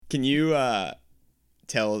Can you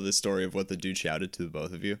tell the story of what the dude shouted to the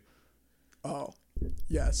both of you? Oh,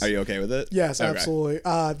 yes. Are you okay with it? Yes, Okay. absolutely.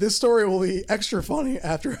 This story will be extra funny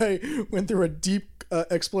after I went through a deep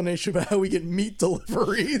explanation about how we get meat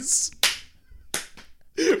deliveries.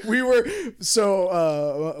 My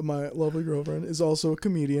lovely girlfriend is also a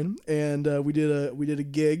comedian, and we did a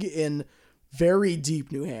gig in very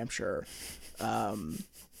deep New Hampshire,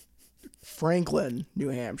 Franklin, New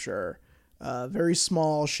Hampshire. Very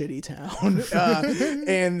small, shitty town.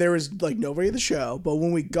 And there was like nobody at the show. But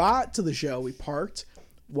when we got to the show, we parked,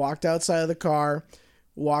 walked outside of the car,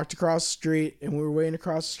 walked across the street, and we were waiting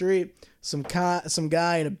across the street. Some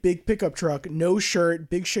guy in a big pickup truck, no shirt,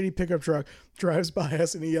 big shitty pickup truck, drives by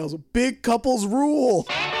us and he yells, "Big couples rule."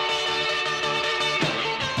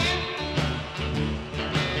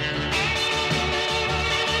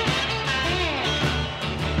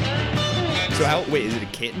 So wait, is it a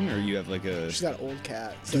kitten or you have like a... She's got an old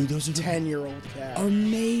cat. It's Dude, like those are the- 10-year-old cat.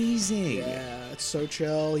 Amazing. Yeah, it's so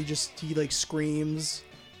chill. He like screams.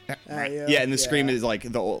 Yeah, and the scream is like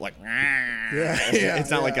the old, like... Yeah,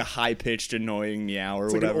 It's not like a high-pitched, annoying meow or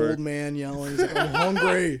It's whatever. like an old man yelling. He's like, "I'm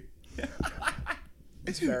hungry."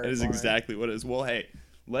 It's very That is funny. exactly what it is. Well, hey,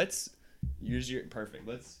 let's use your... Perfect.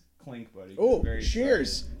 Let's clink, buddy. Oh, Very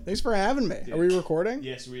cheers. excited. Thanks for having me. Are we recording?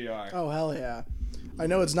 Yes, we are. Oh, hell yeah. I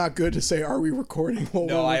know it's not good to say, "Are we recording?" while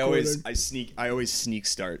No, we're I recording. always sneak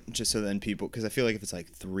start just so then people, because I feel like if it's like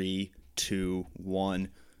 3, 2, 1,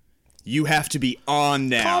 you have to be on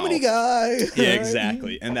now. Comedy guy. Yeah,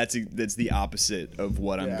 exactly, and that's the opposite of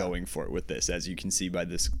what I'm Yeah. going for with this, as you can see by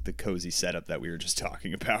the cozy setup that we were just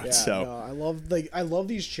talking about. Yeah, So, no, I love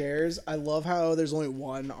these chairs. I love how there's only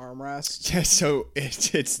one armrest. yeah, so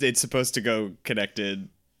it's supposed to go connected.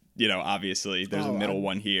 You know, obviously there's a middle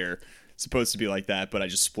one here. Supposed to be like that, but I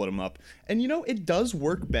just split them up, and it does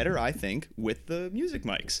work better, I think, with the music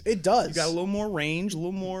mics. It does. You got a little more range, a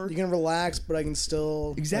little more. You can relax, but I can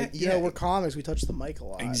still Exactly, Like, yeah. we're comics. We touch the mic a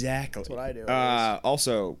lot. Exactly. That's what I do.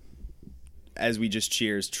 Also, as we just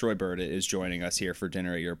cheers, Troy Burditt is joining us here for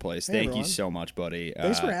dinner at your place. Hey, Thank everyone. you so much, buddy.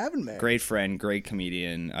 Thanks for having me. Great friend, great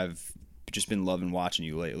comedian. I've just been loving watching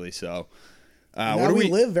you lately. So, now what do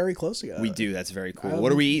we live very close together. We do. That's very cool.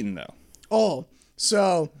 What are we eating though? Oh,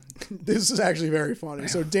 so this is actually very funny.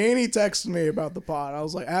 So Danny texted me about the pod. I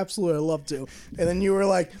was like, absolutely, I'd love to. And then you were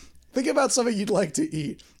like, think about something you'd like to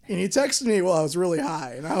eat. And you texted me while I was really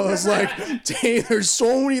high. And I was like, Danny, there's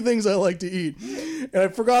so many things I like to eat. And I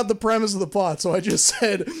forgot the premise of the pod. So I just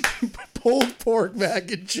said pulled pork,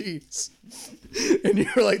 mac and cheese. And you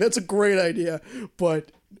were like, that's a great idea.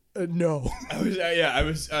 But no.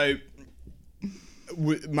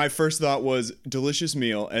 My first thought was delicious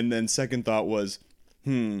meal, and then second thought was,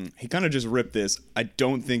 he kind of just ripped this. I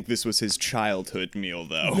don't think this was his childhood meal,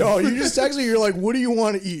 though. No, you just texted me. You're like, what do you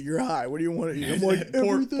want to eat? You're high. What do you want to eat? I'm like,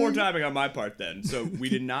 poor timing on my part then. So we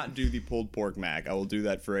did not do the pulled pork mac. I will do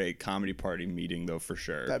that for a comedy party meeting, though, for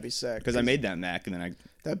sure. That'd be sick. Because I made that mac, and then I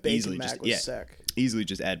That bacon easily mac was sick. easily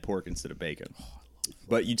just add pork instead of bacon.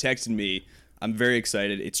 But you texted me. I'm very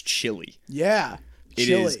excited. It's chili. Yeah. It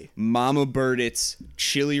Chili. is Mama Burditt's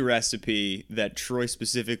chili recipe that Troy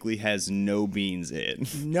specifically has no beans in.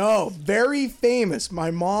 No, very famous. My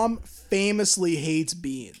mom famously hates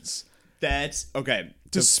beans. That's okay.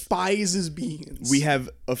 Despises beans. We have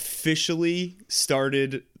officially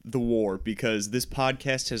started the war because this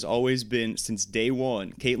podcast has always been, since day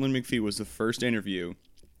one, Caitlin McPhee was the first interview.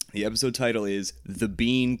 The episode title is The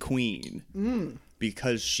Bean Queen.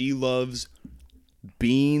 Because she loves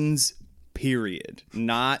beans, period.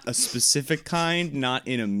 Not a specific kind, not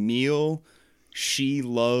in a meal. She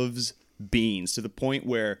loves beans to the point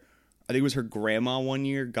where I think it was her grandma one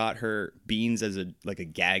year got her beans as a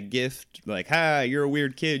gag gift. Like, "Hi, you're a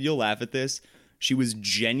weird kid. You'll laugh at this." She was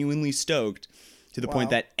genuinely stoked to the point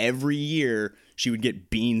that every year she would get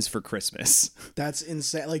beans for Christmas. That's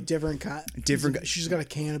insane. Like different kind. She's got a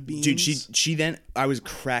can of beans. Dude, she then, I was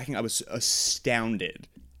astounded.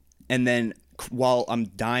 And then while I'm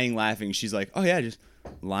dying laughing, she's like, "Oh yeah, just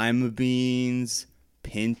lima beans,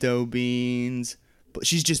 pinto beans." But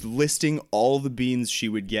she's just listing all the beans she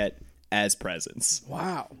would get as presents.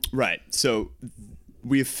 Wow. Right. So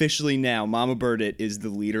we officially now, Mama Burditt is the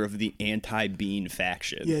leader of the anti-bean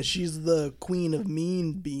faction. Yeah, she's the queen of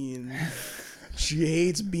mean bean. She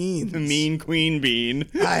hates beans. The mean queen bean.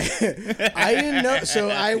 I didn't know. So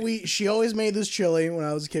she always made this chili when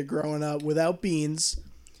I was a kid growing up without beans.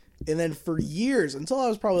 And then for years, until I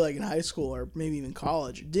was probably like in high school or maybe even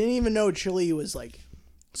college, didn't even know chili was like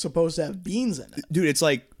supposed to have beans in it. Dude, it's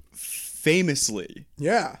like famously.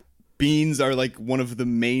 Yeah. Beans are like one of the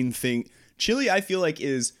main thing. Chili, I feel like,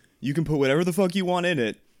 is you can put whatever the fuck you want in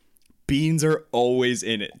it, beans are always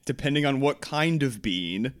in it. Depending on what kind of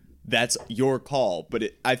bean, that's your call.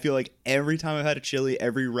 But I feel like every time I've had a chili,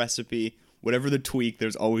 every recipe, whatever the tweak,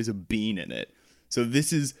 there's always a bean in it. So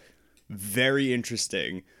this is very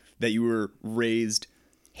interesting that you were raised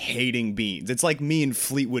hating beans. It's like me and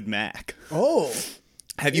Fleetwood Mac. Oh.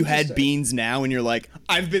 Have you had beans now and you're like,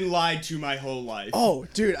 I've been lied to my whole life? Oh,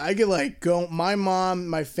 dude, I could my mom,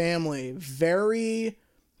 my family, very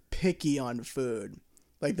picky on food.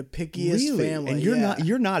 Like the pickiest family. And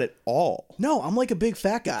you're not at all. No, I'm like a big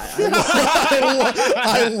fat guy.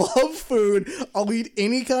 I love food. I'll eat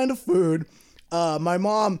any kind of food. My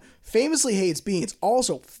mom famously hates beans,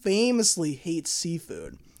 also famously hates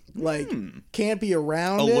seafood. Like, can't be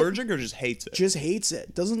around Allergic or just hates it? Just hates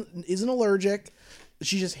it. Isn't allergic.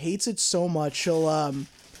 She just hates it so much. She'll,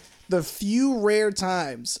 the few rare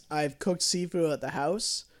times I've cooked seafood at the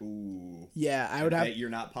house. Ooh. Yeah, I would have. You're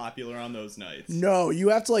not popular on those nights. No, you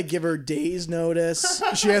have to like give her days notice.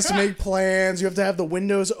 She has to make plans. You have to have the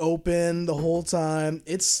windows open the whole time.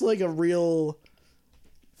 It's like a real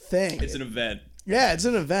thing. It's an event. Yeah, it's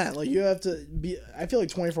an event. Like you have to be. I feel like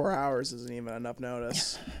 24 hours isn't even enough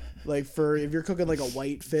notice. Like if you're cooking like a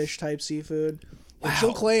whitefish type seafood, like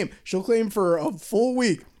she'll claim for a full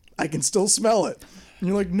week I can still smell it. And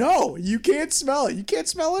you're like, no, you can't smell it. You can't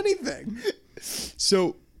smell anything.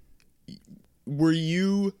 So, were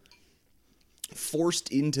you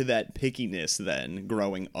forced into that pickiness then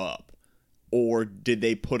growing up? Or did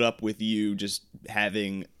they put up with you just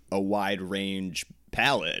having a wide range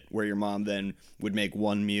palate where your mom then would make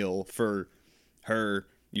one meal for her,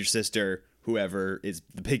 your sister, whoever is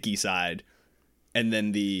the picky side, and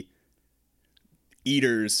then the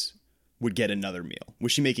eaters would get another meal?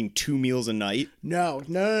 Was she making 2 meals a night? No.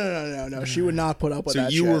 She would not put up with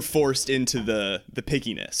that. So you were forced into the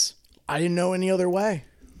pickiness. I didn't know any other way.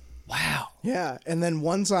 Wow. Yeah, and then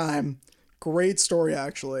one time, great story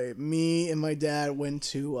actually. Me and my dad went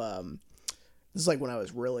to. This is like when I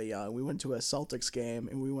was really young. We went to a Celtics game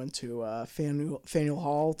and we went to Faneuil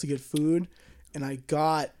Hall to get food, and I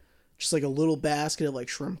got just like a little basket of like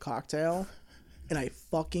shrimp cocktail, and I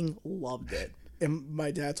fucking loved it. And my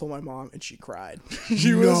dad told my mom, and she cried.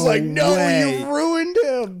 She was like, "No, you ruined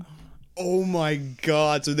him." Oh my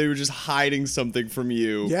God. So they were just hiding something from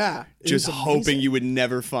you. Yeah. Just hoping you would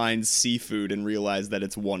never find seafood and realize that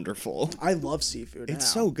it's wonderful. I love seafood. It's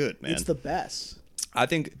so good, man. It's the best. I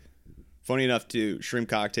think, funny enough, too, shrimp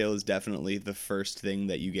cocktail is definitely the first thing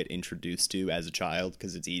that you get introduced to as a child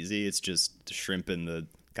because it's easy. It's just the shrimp and the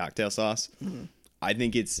cocktail sauce. Mm-hmm. I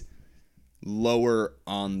think it's lower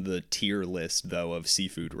on the tier list, though, of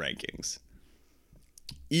seafood rankings.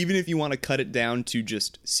 Even if you want to cut it down to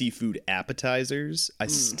just seafood appetizers, I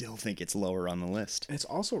still think it's lower on the list. It's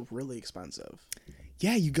also really expensive.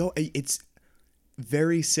 Yeah, it's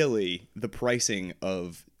very silly, the pricing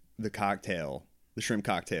of the cocktail, the shrimp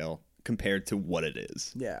cocktail, compared to what it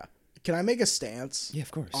is. Yeah. Can I make a stance? Yeah,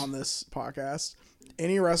 of course. On this podcast?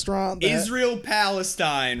 Any restaurant Israel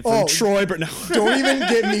Palestine from Troy, but no. Don't even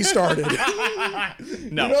get me started.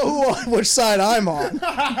 No. You know which side I'm on.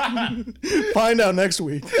 Find out next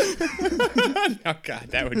week. Oh God,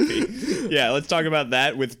 that would be. Yeah, let's talk about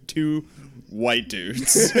that with 2 white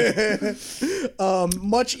dudes.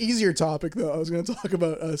 Much easier topic though. I was going to talk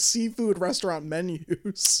about seafood restaurant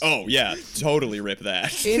menus. Oh yeah, totally rip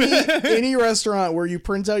that. Any restaurant where you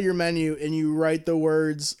print out your menu and you write the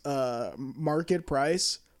words market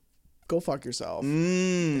price, go fuck yourself.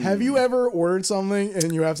 Have you ever ordered something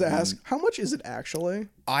and you have to ask how much is it actually?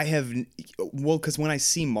 I have. Well, because when I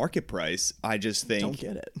see market price, I just think don't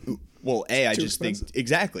get it. Well, I just think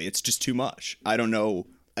exactly it's just too much. I don't know.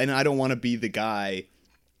 And I don't want to be the guy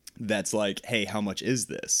that's like, hey, how much is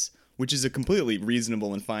this? Which is a completely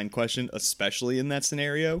reasonable and fine question, especially in that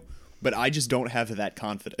scenario. But I just don't have that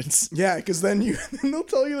confidence. Yeah, because then they'll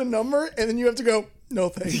tell you the number, and then you have to go, no,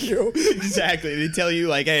 thank you. Exactly. They tell you,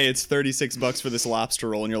 like, hey, it's $36 for this lobster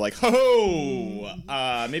roll. And you're like,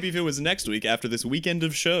 maybe if it was next week after this weekend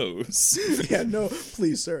of shows. Yeah, no,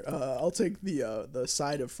 please, sir. I'll take the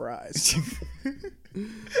side of fries.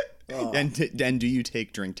 And do you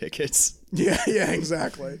take drink tickets? Yeah,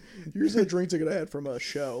 exactly. Here's a drink ticket I had from a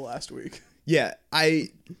show last week. Yeah, I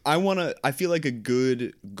feel like a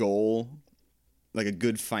good goal, like a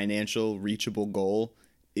good financial reachable goal,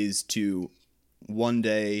 is to one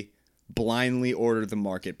day blindly order the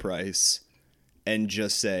market price and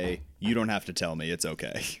just say, you don't have to tell me, it's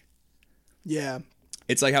okay. Yeah.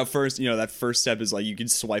 It's like how that first step is like you can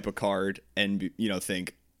swipe a card and,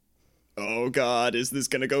 think, oh God, is this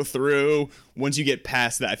going to go through? Once you get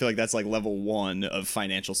past that, I feel like that's like level 1 of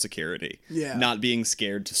financial security. Yeah. Not being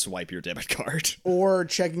scared to swipe your debit card. Or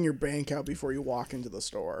checking your bank account before you walk into the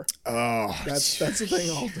store. Oh. That's the thing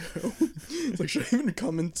I'll do. It's like, should I even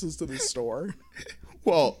come into the store?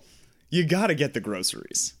 Well, you got to get the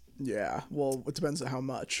groceries. Yeah, well, it depends on how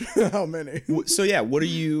much, how many. So yeah, what are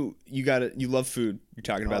you love food. You're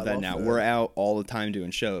talking about that now. Food. We're out all the time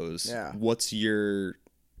doing shows. Yeah. What's your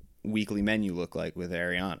weekly menu look like with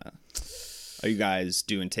Ariana? Are you guys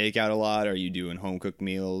doing takeout a lot? Are you doing home cooked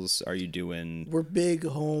meals? Are you doing... We're big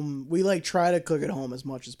home. We like try to cook at home as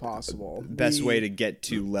much as possible. Best way to get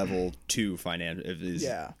to level 2 financial is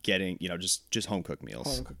getting, just home cooked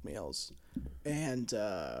meals. Home cooked meals. And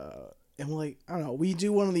like, I don't know, we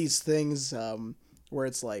do one of these things where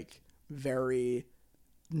it's like very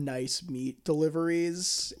nice meat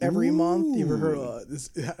deliveries every month. You ever heard of this?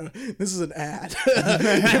 This is an ad. You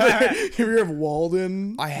ever heard of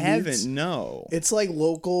Walden? I haven't, no. It's like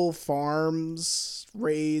local farms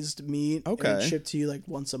raised meat. Okay. And shipped to you like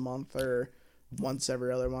once a month or once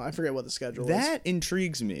every other month. I forget what the schedule is. That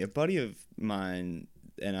intrigues me. A buddy of mine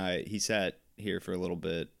and he sat here for a little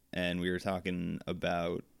bit and we were talking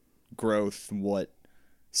about growth, what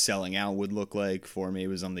selling out would look like for me. It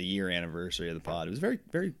was on the year anniversary of the pod. It was a very,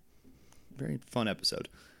 very, very fun episode.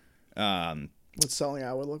 What selling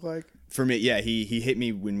out would look like? For me, yeah, he hit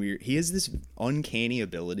me when he has this uncanny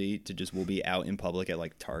ability to we'll be out in public at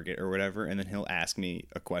like Target or whatever, and then he'll ask me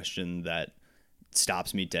a question that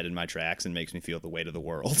stops me dead in my tracks and makes me feel the weight of the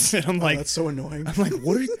world. And I'm like, that's so annoying. I'm like,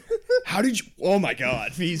 how did you, oh my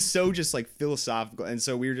God. He's so just like philosophical. And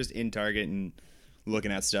so we were just in Target and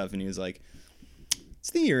looking at stuff, and he was like,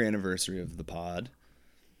 it's the year anniversary of the pod.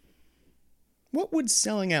 What would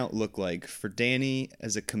selling out look like for Danny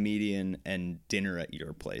as a comedian and dinner at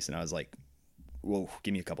your place? And I was like, well,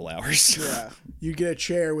 give me a couple hours. Yeah. You get a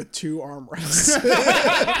chair with 2 armrests.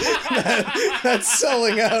 That's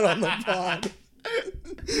selling out on the pod.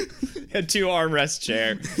 A 2 armrest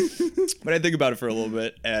chair. But I think about it for a little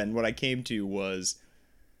bit, and what I came to was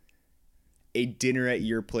a dinner at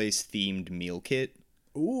your place themed meal kit.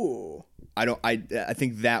 Ooh. I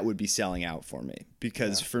think that would be selling out for me,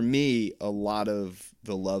 because for me, a lot of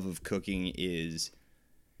the love of cooking is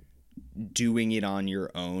doing it on your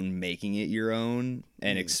own, making it your own,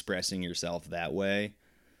 and expressing yourself that way.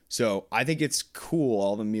 So I think it's cool.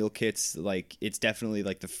 All the meal kits, like, it's definitely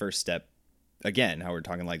like the first step. Again, how we're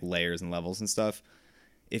talking like layers and levels and stuff.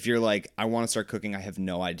 If you're like, I want to start cooking, I have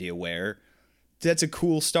no idea where, that's a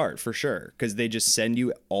cool start for sure, because they just send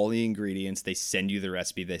you all the ingredients, they send you the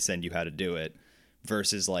recipe, they send you how to do it,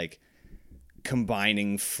 versus like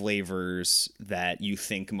combining flavors that you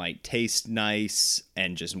think might taste nice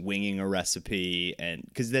and just winging a recipe. And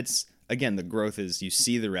because that's, again, the growth is you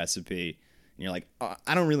see the recipe and you're like,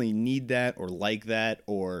 I don't really need that or like that,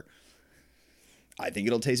 or I think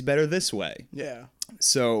it'll taste better this way. Yeah.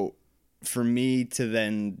 So for me to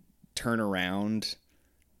then turn around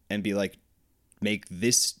and be like, make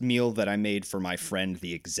this meal that I made for my friend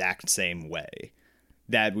the exact same way,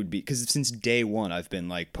 that would be, because since day one I've been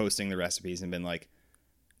like posting the recipes and been like,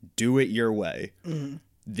 do it your way. Mm-hmm.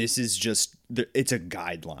 This is just, it's a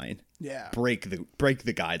guideline. Yeah. Break the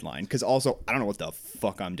guideline, because also I don't know what the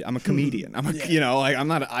fuck I'm doing. I'm a comedian. I'm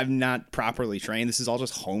a I'm not properly trained. This is all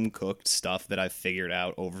just home cooked stuff that I've figured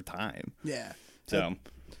out over time. Yeah. So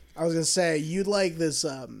I was gonna say, you'd like this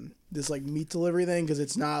like meat delivery thing, because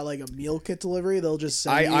it's not like a meal kit delivery. They'll just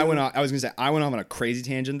send you... I went off on a crazy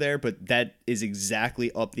tangent there, but that is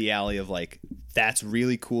exactly up the alley of like, that's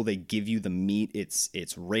really cool. They give you the meat.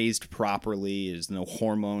 It's raised properly. There's no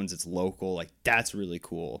hormones. It's local. Like, that's really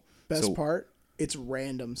cool. Best part, it's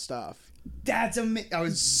random stuff. That's amazing. I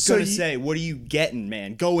was gonna say, what are you getting,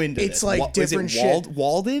 man? Go into it's this. Like different is it shit.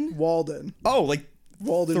 Walden. Oh, like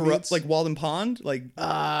Walden meats? like Walden Pond, like.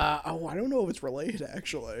 I don't know if it's related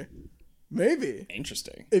actually. Maybe.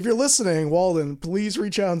 Interesting. If you're listening, Walden, please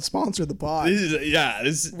reach out and sponsor the pod. I'm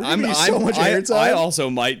so much airtime. I also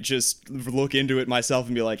might just look into it myself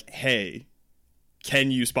and be like, hey,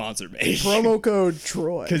 can you sponsor me? Promo code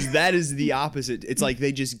Troy. Because that is the opposite. It's like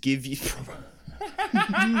they just give you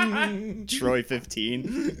Troy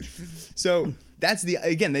 15. So that's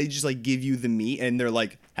they just like give you the meat and they're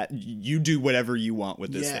like, you do whatever you want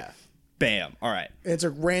with this thing. Bam. All right. It's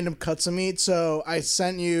a random cuts of meat. So I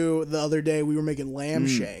sent you the other day, we were making lamb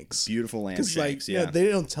shanks. Beautiful lamb shanks, yeah. They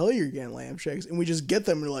don't tell you you're getting lamb shanks. And we just get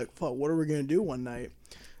them and we're like, fuck, what are we going to do one night?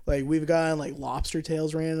 Like, we've gotten like lobster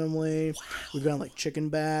tails randomly. Wow. We've gotten like chicken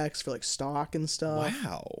backs for like stock and stuff.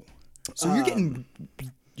 Wow. So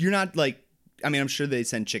you're not like, I mean, I'm sure they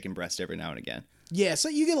send chicken breast every now and again. Yeah, so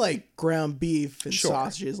you get like ground beef and Sure.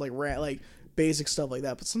 sausages, like basic stuff like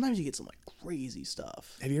that. But sometimes you get some like crazy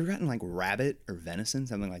stuff. Have you ever gotten like rabbit or venison,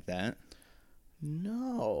 something like that?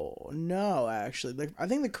 No, actually. Like, I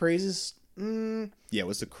think the craziest. Yeah,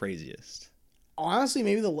 what's the craziest? Honestly,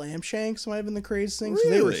 maybe the lamb shanks might have been the craziest thing. So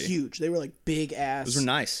they were Really? huge. They were like big ass. Those were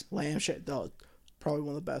nice. Lamb shank. Oh, probably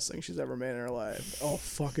one of the best things she's ever made in her life. Oh,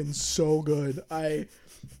 fucking so good. I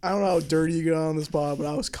don't know how dirty you get on this pod, but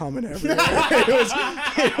I was coming everywhere.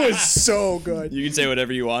 it was so good. You can say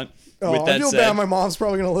whatever you want. Oh, With that I feel said, bad. My mom's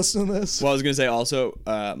probably gonna listen to this. well, I was gonna say also,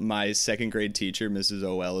 my second grade teacher, Mrs.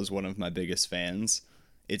 O.L., is one of my biggest fans.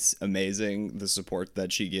 It's amazing the support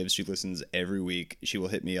that she gives. She listens every week. She will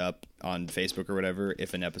hit me up on Facebook or whatever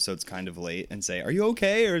if an episode's kind of late and say, "Are you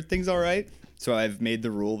okay? Or are things all right?" So I've made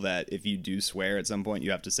the rule that if you do swear at some point,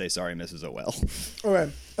 you have to say, "Sorry, Mrs. O.L."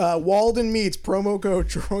 Okay. Walden Meats, promo code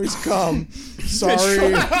Troy's Come.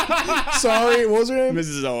 Sorry. Sorry. What was her name?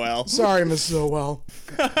 Mrs. O.L. Sorry, Mrs. Owell.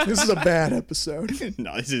 This is a bad episode.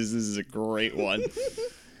 No, this is a great one.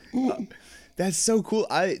 That's so cool.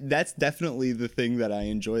 That's definitely the thing that I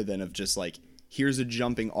enjoy then, of just like, here's a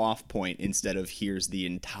jumping off point instead of here's the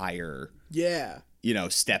entire, Yeah.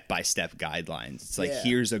 step-by-step guidelines. It's like, Yeah.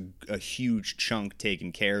 here's a huge chunk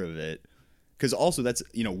taking care of it. Because also that's,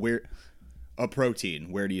 where a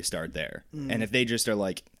protein, where do you start there? And if they just are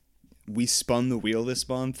like, we spun the wheel this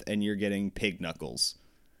month and you're getting pig knuckles.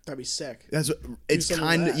 That'd be sick. That's what it's some of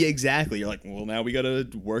kind of, that. yeah, exactly. You're like, well, now we got to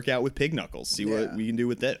work out with pig knuckles, see what Yeah. we can do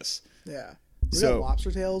with this. Yeah. We So- got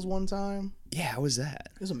lobster tails one time. Yeah, how was that?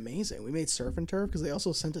 It was amazing. We made surf and turf because they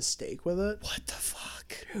also sent a steak with it. What the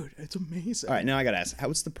fuck? Dude, it's amazing. All right, now I gotta ask,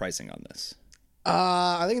 what's the pricing on this?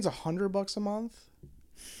 I think it's $100 a month.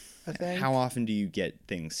 I think How often do you get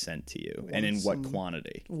things sent to you, and in what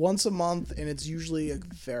quantity? once a month, and it's usually a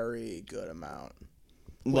very good amount.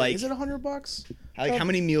 Wait, Like, is it $100? how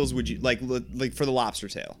many meals would you like for the lobster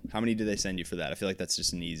tail? How many do they send you for that? I feel like that's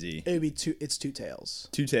just an easy It'd be two. It's two tails.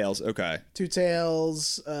 2 tails. Okay, Two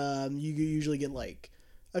tails. You usually get like.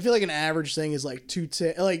 I feel like an average thing is like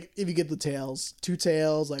like if you get the tails, 2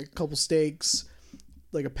 tails, like a couple steaks,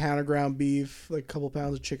 like a pound of ground beef, like a couple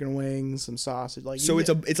pounds of chicken wings, some sausage. Like so it's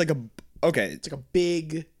like a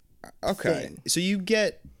big thing. So you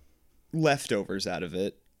get leftovers out of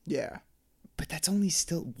it, Yeah, but that's only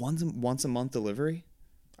still once a month delivery.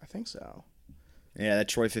 I think so. Yeah, that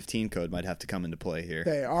Troy 15 code might have to come into play here.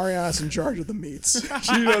 Hey, Ariana's in charge of the meats.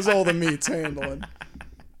 She does all the meats handling.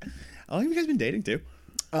 How long have you guys been dating too?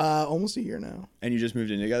 Almost a year now. And you just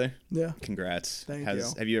moved in together? Yeah. Congrats. Thank you. you.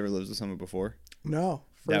 Have you ever lived with someone before? No,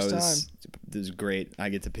 first time. That was great. I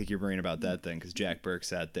get to pick your brain about that thing because Jack Burke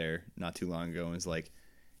sat there not too long ago and was like,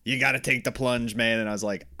 "You got to take the plunge, man." And I was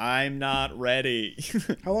like, "I'm not ready."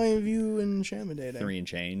 How long have you and Shan been dating? 3 and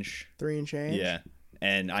change. 3 and change? Yeah.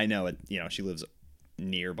 And I know it. She lives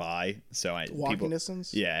nearby, so Walking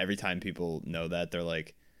distance? Yeah. Every time people know that, they're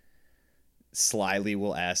like, slyly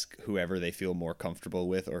will ask whoever they feel more comfortable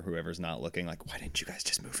with or whoever's not looking, like, "Why didn't you guys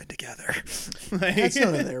just move in together?" Like, That's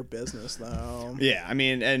none of their business, though. yeah, I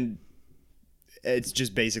mean, and it's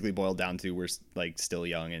just basically boiled down to we're like still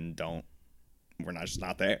young and we're not just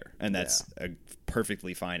not there, and that's a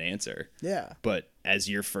perfectly fine answer. Yeah. But as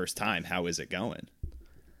your first time, how is it going?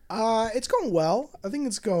 It's going well. I think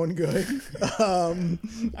it's going good.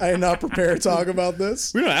 I am not prepared to talk about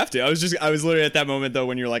this. We don't have to. I was literally at that moment though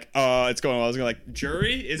when you're like, it's going well. I was gonna like,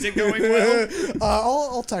 jury, is it going well?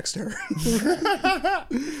 I'll text her.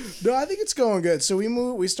 No, I think it's going good. So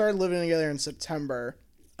we started living together in September,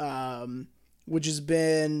 which has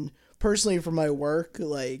been personally for my work,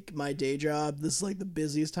 like my day job. This is like the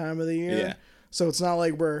busiest time of the year. Yeah. So it's not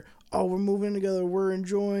like we're moving together. We're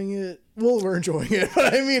enjoying it. Well, we're enjoying it,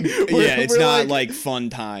 but I mean, It's not like fun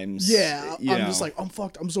times. Yeah, you I'm know. just like, I'm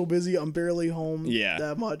fucked. I'm so busy. I'm barely home.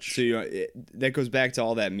 That much. So that goes back to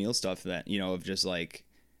all that meal stuff that of just like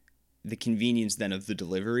the convenience then of the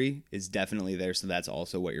delivery is definitely there. So that's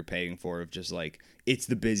also what you're paying for. Of just like, it's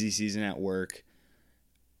the busy season at work.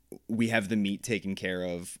 We have the meat taken care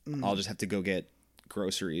of. I'll just have to go get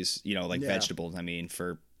groceries. Vegetables. I mean,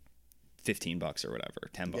 for $15 or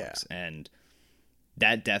whatever, $10, and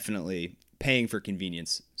that definitely paying for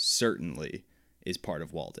convenience certainly is part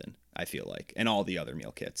of Walden. I feel like, and all the other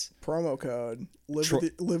meal kits. Promo code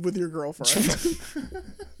live with your girlfriend.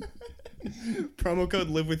 Promo code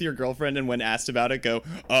live with your girlfriend, and when asked about it, go,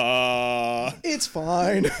 It's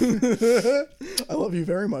fine. I love you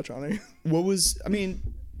very much, honey.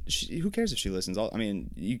 Who cares if she listens?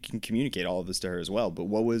 You can communicate all of this to her as well, but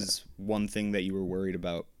what was one thing that you were worried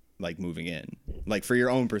about, like, moving in? Like, for your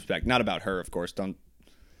own perspective, not about her, of course. Don't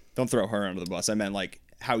throw her under the bus. I meant, like,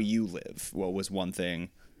 how you live? What was one thing?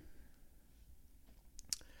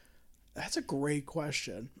 That's a great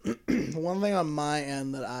question. One thing on my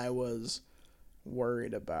end that I was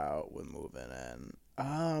worried about with moving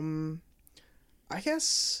in, I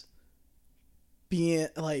guess being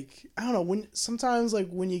like, I don't know, when sometimes like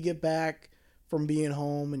when you get back from being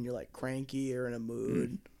home and you're like cranky or in a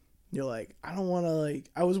mood, you're like, I don't want to, like,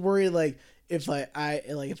 I was worried like if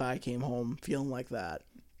if I came home feeling like that,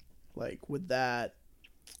 like would that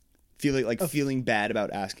feeling bad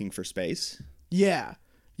about asking for space? Yeah,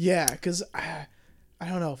 because I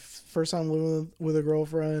don't know. First time living with a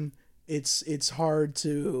girlfriend, it's hard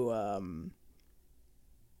to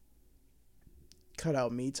cut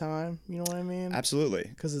out me time. You know what I mean? Absolutely.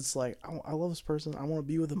 Because it's like I love this person. I want to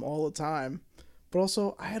be with them all the time, but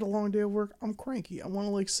also I had a long day of work. I'm cranky. I want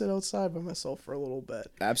to like sit outside by myself for a little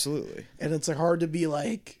bit. Absolutely. And it's like hard to be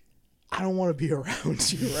like, I don't want to be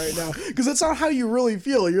around you right now, because that's not how you really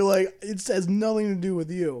feel. You're like, it has nothing to do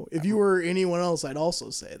with you. If you were anyone else, I'd also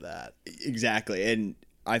say that. Exactly. And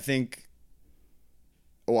I think,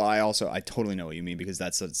 well, I totally know what you mean, because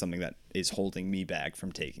that's something that is holding me back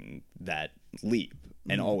from taking that leap,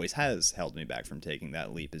 and always has held me back from taking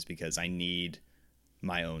that leap, is because I need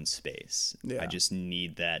my own space. Yeah. I just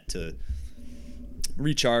need that to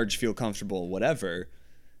recharge, feel comfortable, whatever,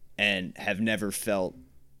 and have never felt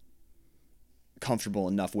comfortable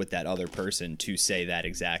enough with that other person to say that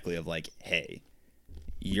exactly, of like, hey,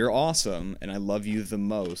 you're awesome and I love you the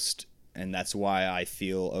most, and that's why I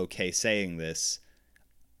feel okay saying this.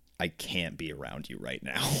 I can't be around you right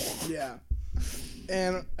now. Yeah.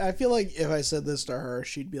 And I feel like if I said this to her,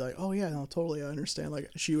 she'd be like, oh yeah, no, totally, I understand. Like,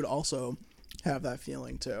 she would also have that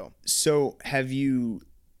feeling too. So have you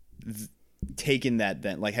taken that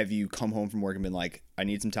then? Like, have you come home from work and been like, I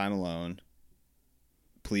need some time alone,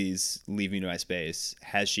 please leave me to my space?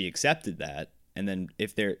 Has she accepted that? And then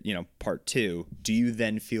if they're, part two, do you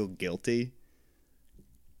then feel guilty?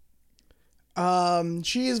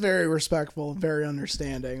 She is very respectful, very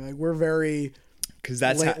understanding. Like, we're very, because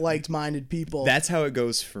that's like-minded people. That's how it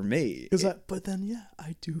goes for me. But then, yeah,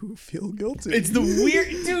 I do feel guilty. It's the weird,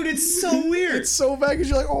 dude. It's so weird. It's so bad because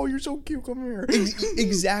you're like, oh, you're so cute. Come here.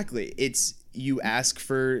 Exactly. It's, you ask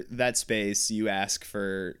for that space. You ask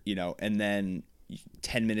for, and then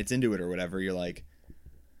 10 minutes into it or whatever, you're like,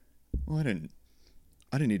 well, I didn't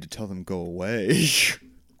need to tell them go away.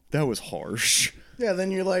 That was harsh. Yeah.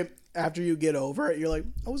 Then you're like, after you get over it, you're like,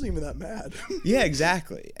 I wasn't even that mad. Yeah,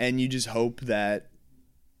 exactly. And you just hope that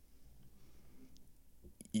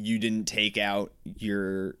you didn't take out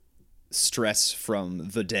your stress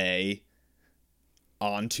from the day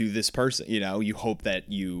onto this person. You hope that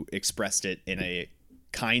you expressed it in a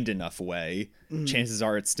kind enough way. Chances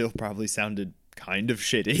are it still probably sounded kind of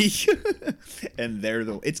shitty. And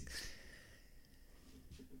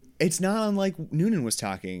it's not unlike Noonan was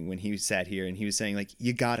talking when he sat here and he was saying, like,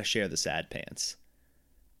 you gotta share the sad pants.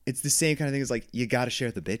 It's the same kind of thing as, like, you gotta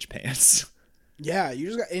share the bitch pants. Yeah, you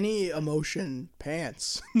just got any emotion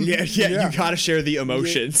pants. Yeah, you gotta share the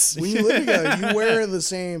emotions. When you live together, you wear the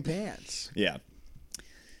same pants. Yeah.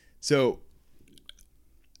 So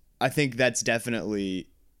I think that's definitely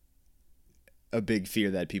a big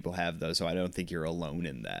fear that people have, though, so I don't think you're alone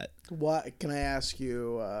in that. What, can I ask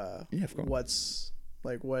you, yeah, of course.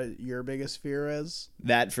 what your biggest fear is?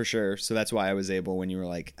 That for sure. So that's why I was able, when you were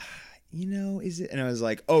like, is it? And I was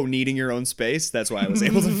like, oh, needing your own space. That's why I was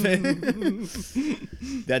able to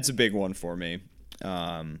fit. That's a big one for me.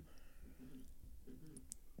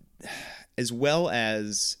 As well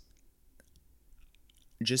as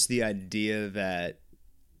just the idea that,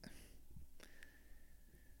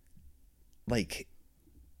 like,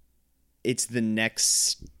 it's the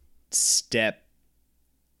next step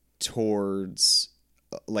towards,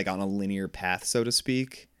 like, on a linear path, so to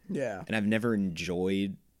speak. Yeah. And I've never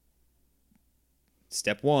enjoyed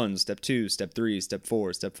step 1, step 2, step 3, step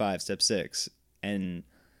 4, step 5, step 6. And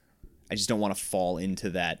I just don't want to fall into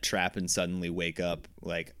that trap and suddenly wake up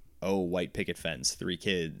like, oh, white picket fence, 3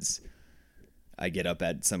 kids. I get up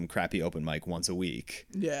at some crappy open mic once a week.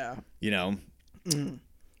 Yeah.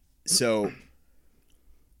 So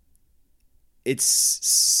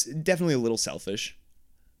it's definitely a little selfish,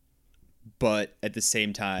 but at the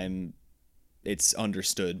same time, it's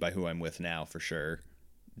understood by who I'm with now, for sure,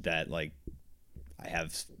 that, like, I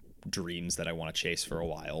have dreams that I want to chase for a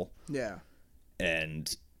while. Yeah.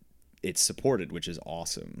 And it's supported, which is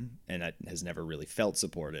awesome. And that has never really felt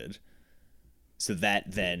supported. So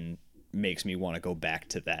that then makes me want to go back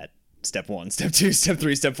to that step 1, step 2, step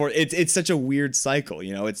 3, step 4. It's such a weird cycle,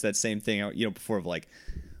 It's that same thing, before, of like,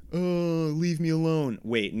 oh, leave me alone.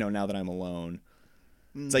 Wait, no, now that I'm alone.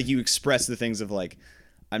 It's like you express the things of like,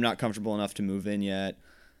 I'm not comfortable enough to move in yet.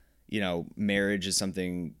 You know, marriage is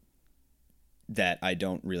something that I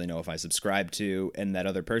don't really know if I subscribe to. And that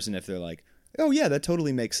other person, if they're like, oh yeah, that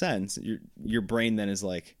totally makes sense, your brain then is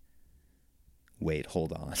like, wait,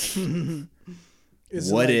 hold on.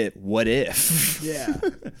 What if? Yeah.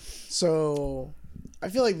 So I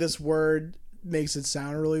feel like this word makes it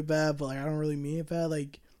sound really bad, but like I don't really mean it bad.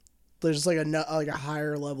 Like there's like a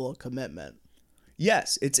higher level of commitment.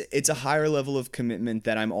 Yes, it's a higher level of commitment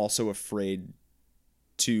that I'm also afraid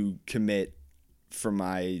to commit for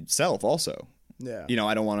myself also. Yeah. You know,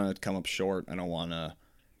 I don't want to come up short. I don't want to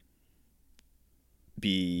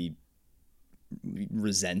be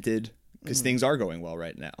resented because things are going well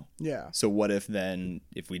right now. Yeah. So what if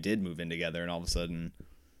we did move in together and all of a sudden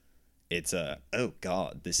it's oh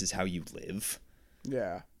God, this is how you live?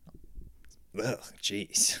 Yeah. Ugh,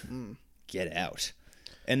 jeez. Get out.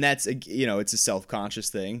 And that's, you know, it's a self-conscious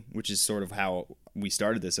thing, which is sort of how we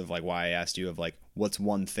started this, of like why I asked you of like, what's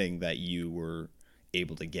one thing that you were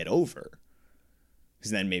able to get over?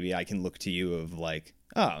 Because then maybe I can look to you of like,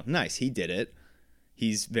 oh, nice, he did it.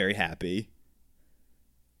 He's very happy.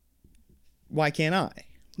 Why can't I?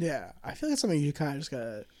 Yeah. I feel like it's something you kind of just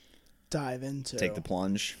gotta dive into. Take the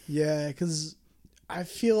plunge. Yeah, because I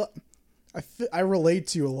relate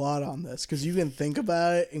to you a lot on this, because you can think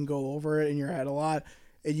about it and go over it in your head a lot,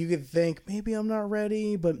 and you can think, maybe I'm not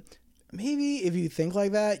ready, but maybe if you think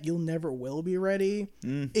like that, you'll never will be ready.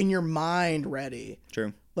 In your mind ready.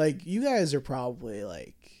 True. Like, you guys are probably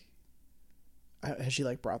like, has she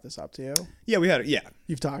like brought this up to you? Yeah,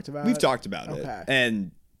 You've talked about We've it? talked about Okay. it.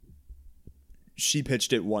 And she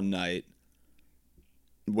pitched it one night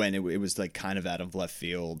when it was like kind of out of left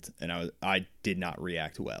field, and I did not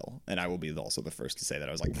react well, and I will be also the first to say that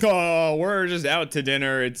I was like, oh, we're just out to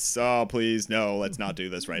dinner, it's please no, let's not do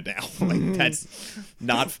this right now. Like, that's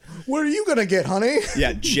not What are you gonna get, honey?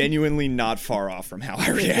 Yeah, genuinely not far off from how I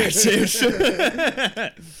reacted.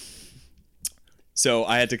 So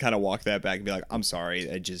I had to kind of walk that back and be like, I'm sorry,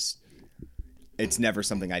 it's never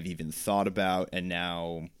something I've even thought about, and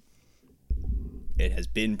now it has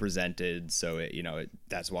been presented, so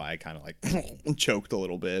that's why I kind of like choked a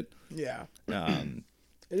little bit. Yeah.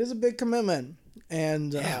 It is a big commitment,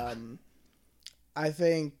 and yeah. I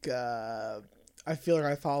think I feel like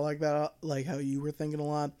I thought like that, like how you were thinking a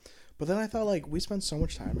lot, but then I thought, like, we spent so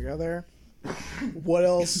much time together. What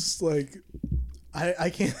else? Like,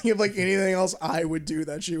 I can't think of like anything else I would do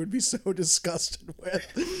that she would be so disgusted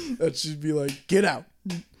with that she'd be like, get out,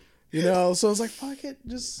 you know. So I was like, fuck it,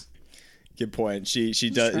 just. Good point. She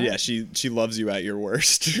does. Yeah, she loves you at your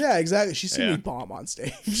worst. Yeah, exactly. She's seen me bomb on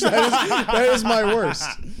stage. That is my worst.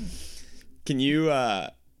 Can you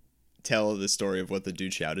tell the story of what the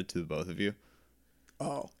dude shouted to the both of you?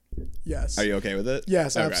 Oh, yes. Are you okay with it?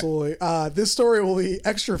 Yes, okay. Absolutely. This story will be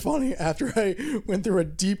extra funny after I went through a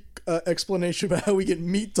deep explanation about how we get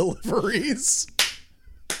meat deliveries.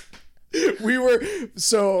 We were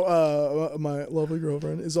my lovely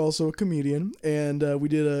girlfriend is also a comedian, and we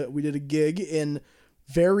did a gig in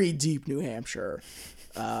very deep New Hampshire,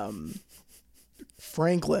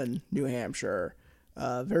 Franklin, New Hampshire,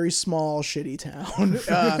 very small shitty town,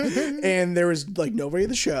 and there was like nobody at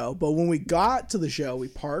the show. But when we got to the show, we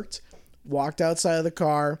parked, walked outside of the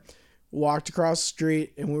car, walked across the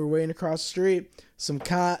street, and we were waiting across the street. Some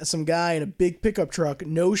guy in a big pickup truck,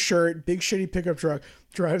 no shirt, big shitty pickup truck,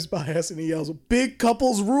 drives by us and he yells, "Big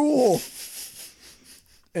couples rule."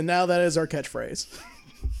 And now that is our catchphrase.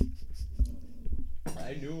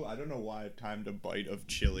 I don't know why I timed a bite of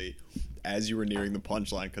chili as you were nearing the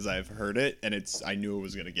punchline, because I've heard it and I knew it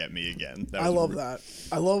was going to get me again. I love that.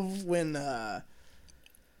 I love when I'm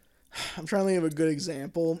trying to think of a good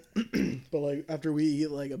example, but like after we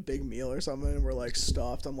eat like a big meal or something and we're like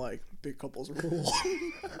stuffed, I'm like, big couples rule.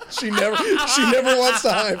 She never wants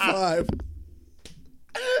to high five.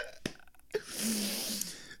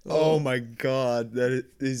 Oh my God,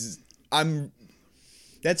 that's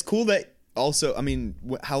cool. That also, I mean,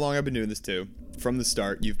 how long I've been doing this too. From the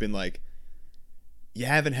start, you've been like, you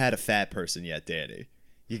haven't had a fat person yet, Danny.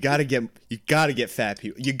 You gotta get fat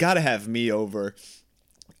people. You gotta have me over.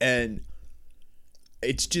 And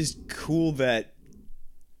it's just cool that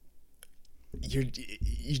you're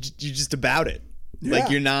just about it. Yeah.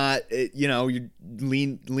 Like, you're not, you're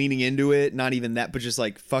leaning into it. Not even that, but just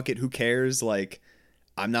like, fuck it. Who cares? Like,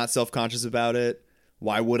 I'm not self-conscious about it.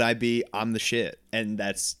 Why would I be? I'm the shit. And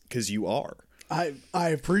that's because you are. I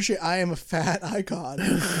appreciate, I am a fat icon.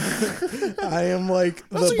 I am like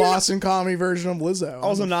the Boston comedy version of Lizzo.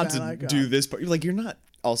 Also, not to icon. Do this, but you're not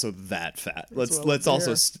also that fat. Let's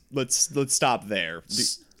stop there.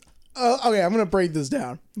 Okay, I'm gonna break this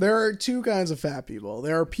down. There are two kinds of fat people.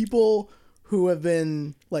 There are people who have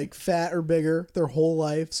been like fat or bigger their whole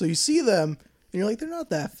life. So you see them and you're like, they're not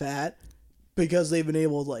that fat because they've been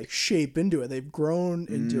able to like shape into it. They've grown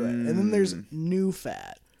into it. And then there's new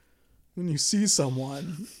fat. When you see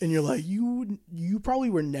someone and you're like, you probably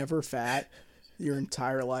were never fat your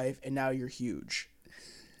entire life and now you're huge.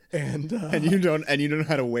 And you don't know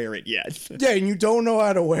how to wear it yet. Yeah, and you don't know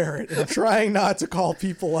how to wear it. And I'm trying not to call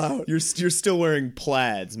people out. You're still wearing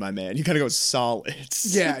plaids, my man. You gotta go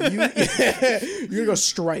solids. Yeah, you're gonna go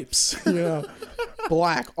stripes.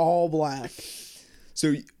 Black, all black.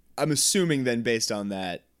 So I'm assuming then, based on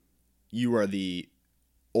that, you are the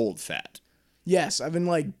old fat. Yes, I've been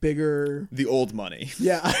like bigger. The old money.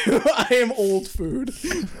 Yeah, I am old food.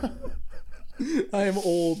 I am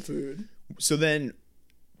old food. So then,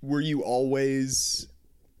 were you always...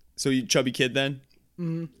 So you chubby kid then?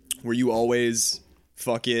 Mm-hmm. Were you always,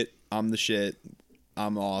 fuck it, I'm the shit,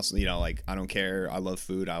 I'm awesome, like, I don't care, I love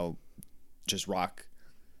food, I'll just rock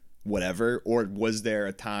whatever? Or was there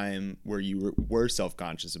a time where you were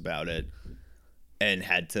self-conscious about it and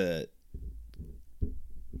had to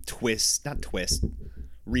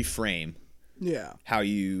reframe how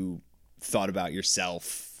you thought about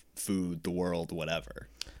yourself, food, the world, whatever?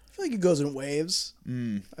 I feel like it goes in waves.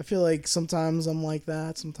 I feel like sometimes I'm like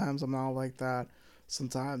that. Sometimes I'm not like that.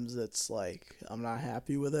 Sometimes it's like I'm not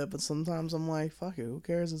happy with it. But sometimes I'm like, fuck it. Who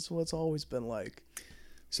cares? It's what it's always been like.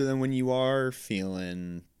 So then when you are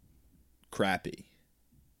feeling crappy,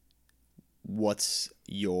 what's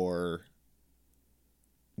your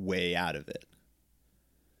way out of it?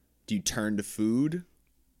 Do you turn to food?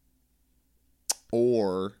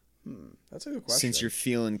 Or... That's a good question. Since you're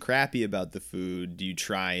feeling crappy about the food, do you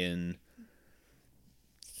try and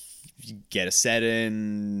get a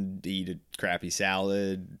set-in, eat a crappy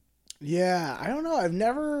salad? Yeah, I don't know. I've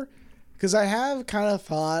never... Because I have kind of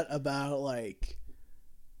thought about, like,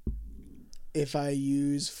 if I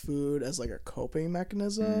use food as, like, a coping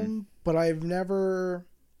mechanism. But I've never...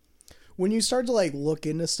 When you start to, like, look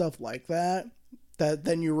into stuff like that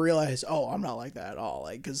then you realize, oh, I'm not like that at all.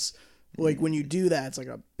 Like, because... Like, when you do that, it's like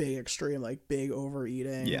a big extreme, like big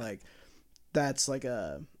overeating. Yeah. Like, that's like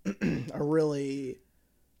a really,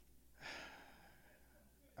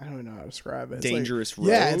 I don't know how to describe it. It's dangerous road?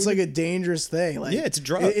 Yeah, it's like a dangerous thing. Like, yeah, it's a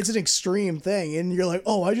drug. It's an extreme thing. And you're like,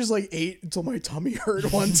 oh, I just like ate until my tummy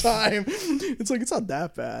hurt one time. It's like, it's not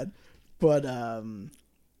that bad. But, I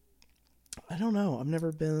don't know. I've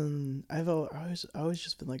never been, I've always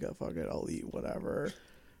just been like, oh, fuck it, I'll eat whatever.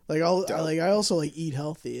 Like, I also like eat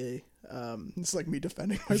healthy. It's like me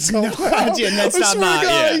defending myself. No, that's not God,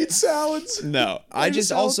 yeah. I eat salads. No, I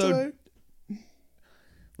just also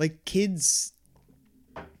like kids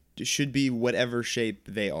should be whatever shape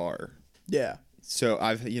they are. Yeah. So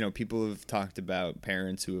people have talked about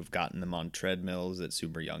parents who have gotten them on treadmills at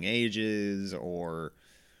super young ages or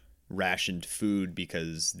rationed food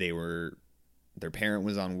because their parent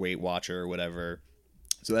was on Weight Watcher or whatever.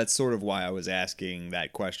 So that's sort of why I was asking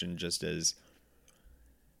that question, just as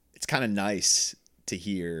it's kind of nice to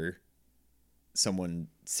hear someone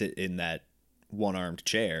sit in that one-armed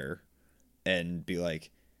chair and be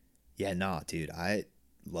like, yeah, nah, dude, I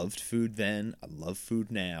loved food then. I love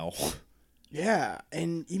food now. Yeah.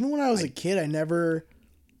 And even when I was a kid, I never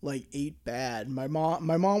like ate bad. My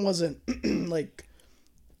mom wasn't like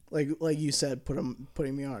you said,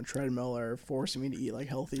 putting me on a treadmill or forcing me to eat like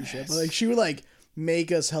healthy shit. But like she would like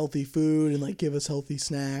make us healthy food and like give us healthy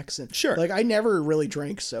snacks. And sure, like I never really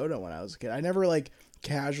drank soda when I was a kid. I never like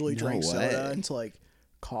casually drank soda until like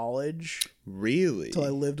college. Really? Until I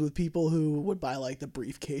lived with people who would buy like the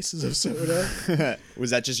briefcases of soda. Was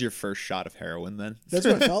that just your first shot of heroin then? That's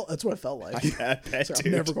what it felt like. I bet, so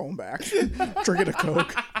I'm never going back. Drinking a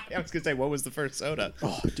Coke. I was gonna say, what was the first soda?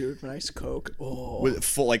 Oh, dude, nice Coke. Oh, was it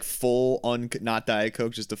full not Diet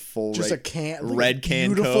Coke, just a full a can, like red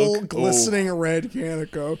can beautiful, Coke, glistening red can of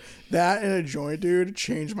Coke. That and a joint, dude,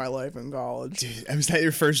 changed my life in college. Dude, was that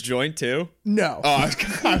your first joint too? No. Oh, I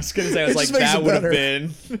was gonna say, I was like, that would have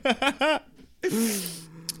been.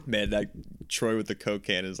 Man, that Troy with the Coke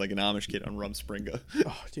can is like an Amish kid on Rumspringa.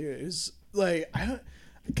 Oh, dude, it was like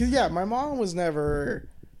my mom was never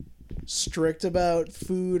strict about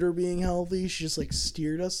food or being healthy. She just like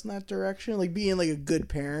steered us in that direction, like being like a good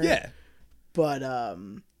parent. Yeah. But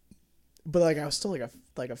like I was still like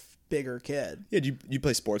a bigger kid. Yeah. Did you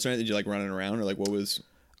play sports or anything? Did you like running around or like what was?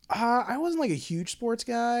 I wasn't like a huge sports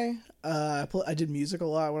guy. I did music a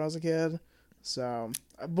lot when I was a kid. So,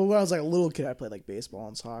 but when I was like a little kid, I played like baseball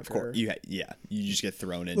and soccer. Of course, you just get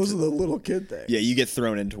thrown into. Those are the little kid things. Yeah, you get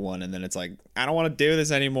thrown into one, and then it's like, I don't want to do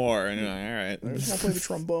this anymore. And you're like, all right, I just want to play the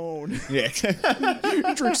trombone.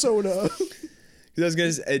 Yeah, Drink soda. Because I was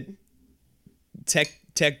gonna say,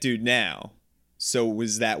 tech dude now. So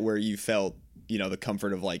was that where you felt, the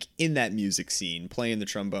comfort of like in that music scene, playing the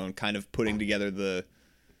trombone, kind of putting together the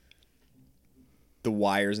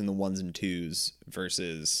wires and the ones and twos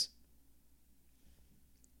versus,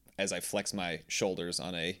 as I flex my shoulders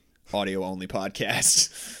on a audio only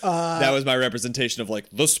podcast, that was my representation of like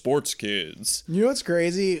the sports kids. You know what's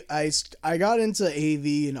crazy? I got into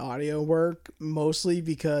AV and audio work mostly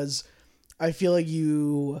because I feel like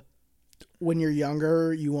when you're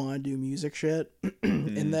younger, you want to do music shit.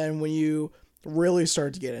 And then when you really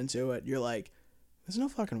start to get into it, you're like, there's no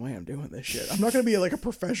fucking way I'm doing this shit. I'm not going to be like a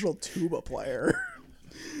professional tuba player.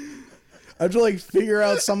 I have to like figure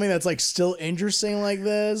out something that's like still interesting like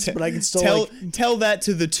this, but I can still tell that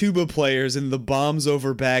to the tuba players in the Bombs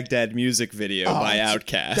Over Baghdad music video by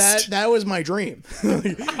Outkast. That was my dream.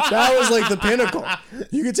 That was like the pinnacle.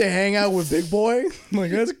 You could say hang out with Big Boy. I'm like,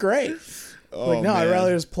 that's great. I'd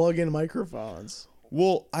rather just plug in microphones.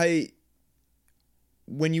 Well,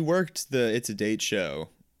 when you worked the It's a Date show,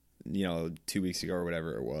 2 weeks ago or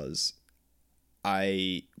whatever it was,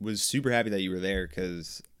 I was super happy that you were there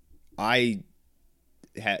because I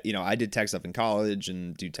did tech stuff in college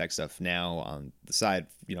and do tech stuff now on the side,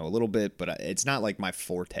 a little bit, but it's not like my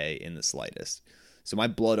forte in the slightest. So my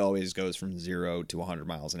blood always goes from 0 to 100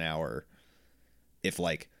 miles an hour if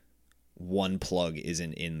like one plug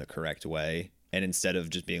isn't in the correct way. And instead of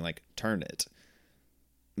just being like, turn it,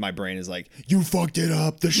 my brain is like, you fucked it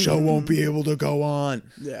up. The show won't be able to go on.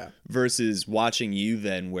 Yeah. Versus watching you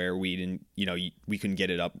then where we didn't, we couldn't get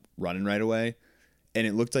it up running right away. And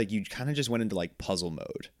it looked like you kind of just went into like puzzle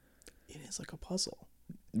mode. It is like a puzzle.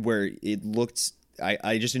 Where it looked,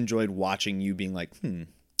 I just enjoyed watching you being like,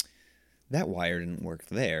 that wire didn't work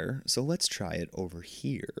there. So let's try it over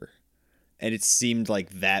here. And it seemed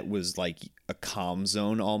like that was like a calm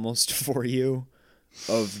zone almost for you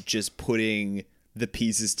of just putting the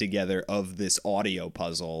pieces together of this audio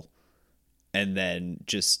puzzle. And then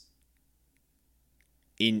just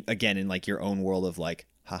in like your own world of like,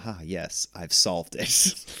 haha, yes, I've solved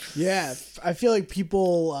it. Yeah, I feel like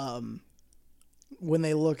people, when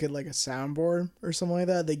they look at like a soundboard or something like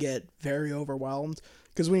that, they get very overwhelmed.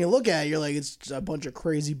 Because when you look at it, you're like, it's a bunch of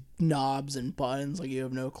crazy knobs and buttons, like you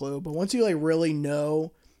have no clue. But once you like really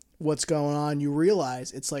know what's going on, you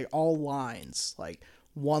realize it's like all lines, like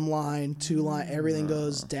one line, two line, everything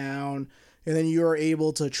goes down. And then you are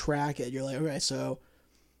able to track it. You're like, okay, so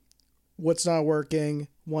what's not working?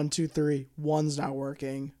 1, 2, 3. One's not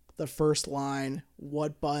working. The first line,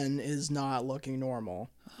 what button is not looking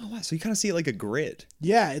normal? Oh, wow. So you kind of see it like a grid.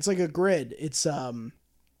 Yeah, it's like a grid. It's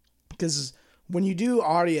because when you do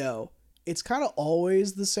audio, it's kind of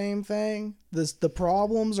always the same thing. The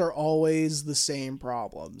problems are always the same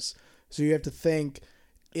problems. So you have to think,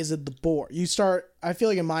 is it the board? I feel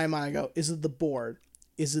like in my mind, I go, is it the board?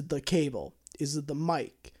 Is it the cable? Is it the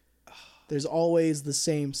mic? There's always the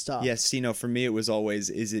same stuff. Yes, for me, it was always,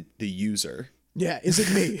 is it the user? Yeah, is it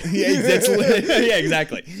me? Yeah,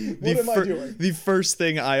 exactly. What am I doing? The first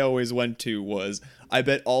thing I always went to was, I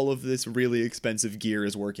bet all of this really expensive gear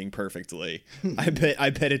is working perfectly. I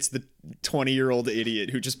bet it's the 20-year-old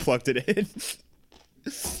idiot who just plugged it in.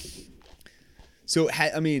 So,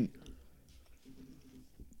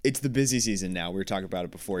 it's the busy season now. We were talking about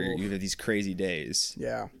it before. You have these crazy days.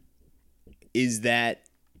 Yeah. Is that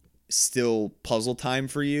still puzzle time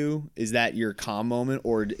for you? Is that your calm moment?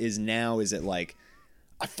 Or is it like,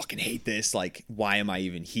 I fucking hate this. Like, why am I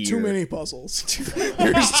even here? Too many puzzles.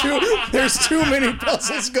 There's too many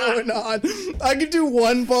puzzles going on. I can do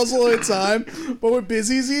one puzzle at a time, but with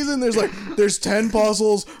busy season, there's 10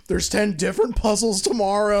 puzzles. There's 10 different puzzles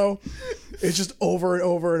tomorrow. It's just over and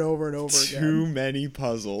over and over and over again. Too many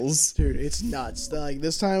puzzles. Dude, it's nuts. Like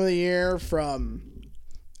this time of the year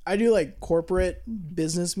I do like corporate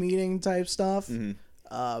business meeting type stuff. Mm-hmm.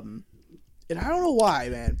 And I don't know why,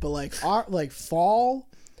 man, but like fall,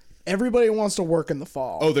 everybody wants to work in the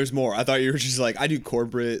fall. Oh, there's more. I thought you were just like, I do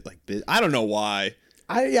corporate, like, I don't know why.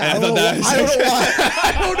 I don't know why.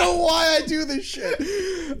 I don't know why I do this shit.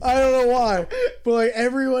 I don't know why. But like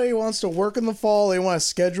everybody wants to work in the fall. They want to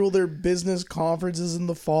schedule their business conferences in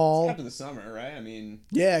the fall. After the summer, right?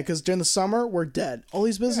 Yeah, because during the summer, we're dead. All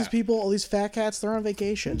these business people, all these fat cats, they're on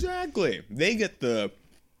vacation. Exactly. They get the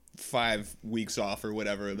 5 weeks off or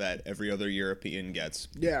whatever that every other European gets.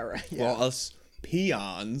 Yeah, right. Yeah. Well, us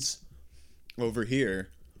peons over here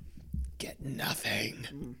get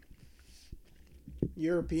nothing.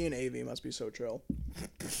 European AV must be so chill.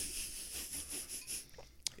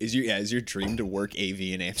 Is your dream to work AV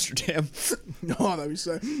in Amsterdam? No, that'd be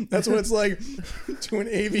so. That's what it's like doing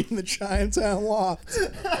AV in the Chinatown Loft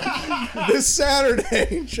this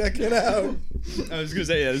Saturday. Check it out. I was gonna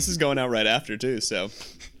say, yeah, this is going out right after too. So,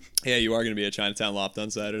 yeah, you are gonna be at Chinatown Loft on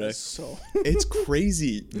Saturday. So It's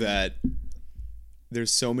crazy that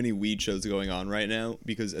there's so many weed shows going on right now,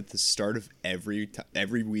 because at the start of every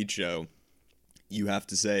weed show, you have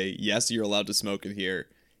to say, yes, you're allowed to smoke it here.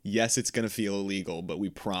 Yes, it's going to feel illegal, but we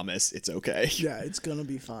promise it's okay. yeah, it's gonna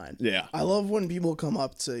be fine. Yeah. I love when people come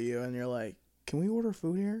up to you and you're like, "Can we order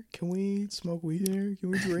food here? Can we smoke weed here? Can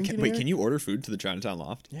we drink in Wait, here?" can you order food to the Chinatown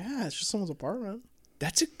Loft? Yeah, it's just someone's apartment.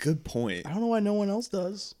 That's a good point. I don't know why no one else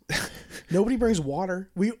does. Nobody brings water.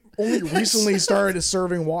 We only recently started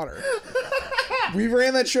serving water. We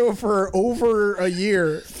ran that show for over a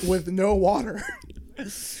year with no water.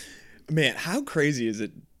 Man, how crazy is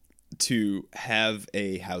it to have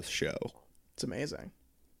a house show? It's amazing.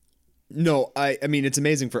 No, I mean, it's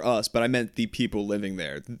amazing for us, but I meant the people living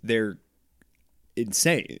there. They're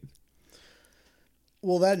insane.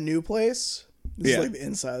 Well, that new place, this Yeah. is like the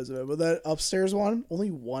insides of it, but that upstairs one, only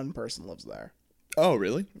one person lives there. Oh,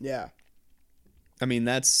 really? Yeah, I mean,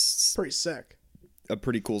 that's pretty sick. a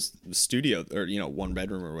pretty cool studio, or, you know, one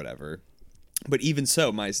bedroom or whatever. But even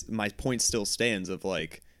so, my point still stands of,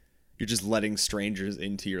 like, you're just letting strangers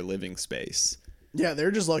into your living space. Yeah,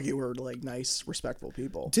 they're just lucky we're like nice, respectful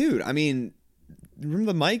people. Dude, I mean,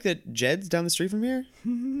 remember the mic that Jed's down the street from here?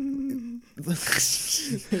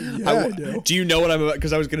 I do. Do you know what I'm about?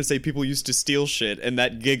 Because I was going to say people used to steal shit, and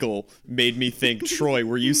that giggle made me think, Troy,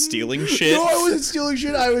 were you stealing shit? No, I wasn't stealing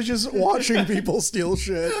shit. I was just watching people steal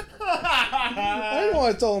shit. I didn't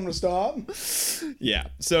want to tell them to stop. Yeah,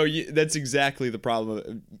 so that's exactly the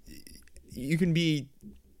problem. You can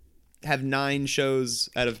have 9 shows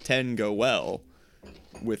out of 10 go well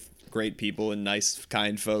with great people and nice,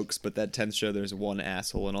 kind folks, but that 10th show there's one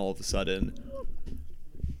asshole, and all of a sudden,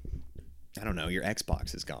 I don't know, your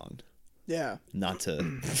Xbox is gone. Yeah. Not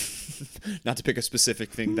to pick a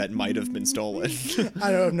specific thing that might have been stolen.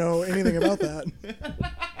 I don't know anything about that.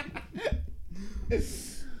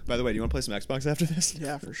 By the way, do you want to play some Xbox after this?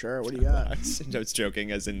 Yeah, for sure. What do you got? I was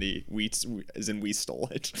joking, as in we stole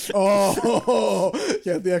it. Oh,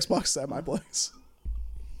 yeah, the Xbox at my place.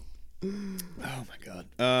 Oh my god.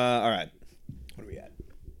 All right. What are we at?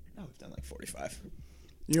 Oh, we've done like 45.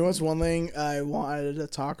 You know what's one thing I wanted to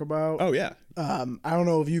talk about? Oh yeah. I don't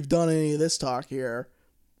know if you've done any of this talk here,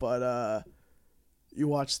 but you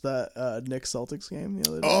watched that Knicks Celtics game the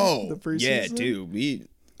other day? Oh, the preseason? yeah, dude.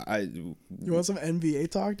 You want some NBA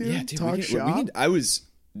talk, dude? Yeah, dude. Talk shop?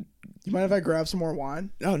 You mind if I grab some more wine?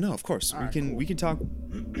 Oh no, of course. All right, we can talk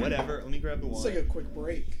whatever. Let me grab the wine. It's like a quick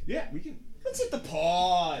break. Yeah, we can. Let's hit the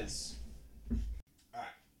pause. All right.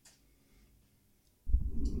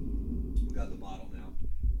 We got the bottle now.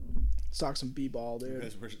 Let's talk some b-ball, dude.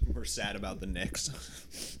 Because we're sad about the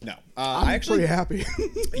Knicks. No, I'm I actually pretty happy.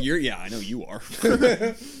 Yeah, I know you are.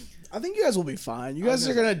 I think you guys will be fine. You guys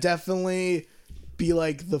are gonna definitely be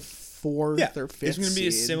like the 4th or 5th. It's gonna be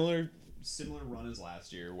a seed. similar run as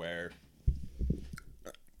last year, where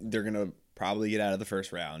they're gonna probably get out of the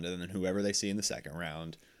first round, and then whoever they see in the second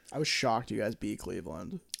round. I was shocked you guys beat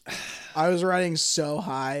Cleveland. I was riding so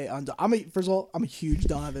high on. First of all, I'm a huge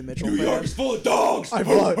Donovan Mitchell fan. New York is full of dogs.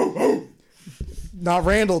 Not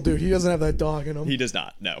Randall, dude. He doesn't have that dog in him. He does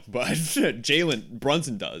not. No, but Jalen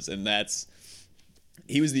Brunson does, and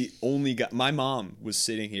he was the only guy. My mom was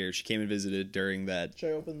sitting here. She came and visited during that. Should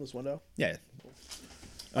I open this window? Yeah.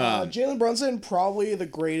 Jalen Brunson, probably the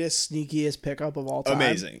greatest, sneakiest pickup of all time.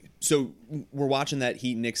 Amazing. So we're watching that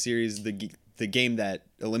Heat Knicks series, the game that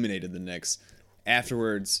eliminated the Knicks.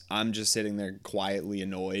 Afterwards, I'm just sitting there quietly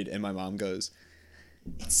annoyed, and my mom goes,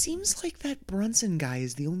 "It seems like that Brunson guy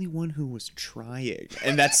is the only one who was trying."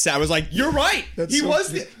 And I was like, "You're right. That's He so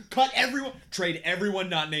was cute. cut everyone, trade everyone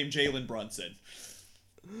not named Jalen Brunson."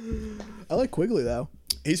 I like Quigley though.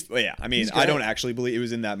 Yeah. I mean, He's I great. don't actually believe it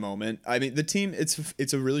was in that moment. I mean, the team,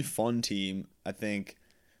 it's a really fun team. I think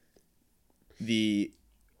the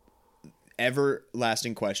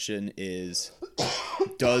everlasting question is,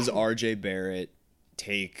 does RJ Barrett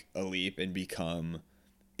take a leap and become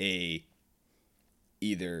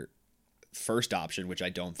either first option, which I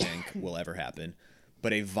don't think will ever happen,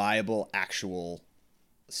 but a viable actual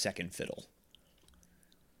second fiddle?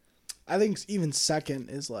 I think even second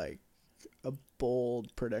is like a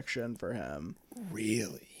bold prediction for him.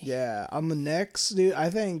 Really? Yeah, on the Knicks, dude. I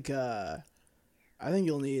think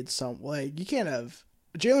you'll need some. Like, you can't have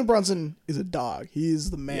Jalen Brunson is a dog. He's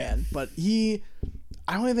the man, but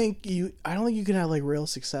I don't think you can have like real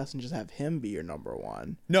success and just have him be your number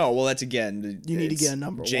one. No, well, that's again. You need to get a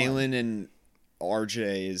number one. Jalen and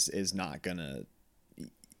RJ is not gonna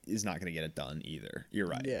get it done either. You're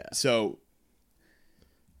right. Yeah. So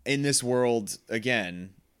in this world,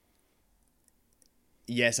 again,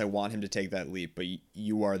 yes, I want him to take that leap, but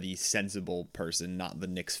you are the sensible person, not the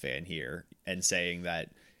Knicks fan here, and saying that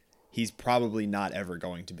he's probably not ever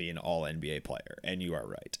going to be an all-NBA player, and you are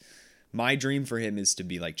right. My dream for him is to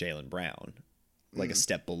be like Jaylen Brown, like a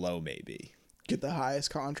step below maybe. Get the highest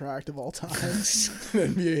contract of all time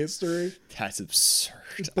in NBA history. That's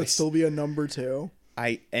absurd. But still be a number 2.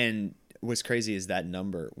 And what's crazy is that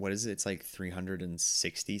number. What is it? It's like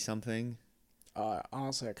 360 something.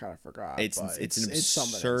 Honestly, I kind of forgot. It's an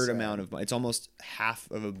absurd amount of money. It's almost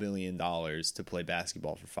 $500 million to play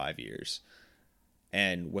basketball for 5 years.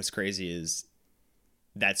 And what's crazy is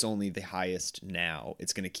that's only the highest now.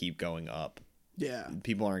 It's going to keep going up. Yeah.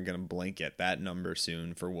 People aren't going to blink at that number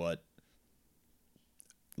soon for what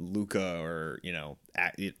Luka or,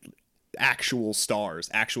 actual stars,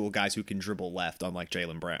 actual guys who can dribble left, unlike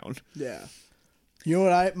Jaylen Brown. Yeah. You know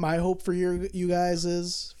what my hope for you guys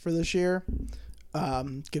is for this year?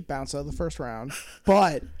 Get bounced out of the first round,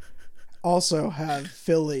 but also have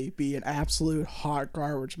Philly be an absolute hot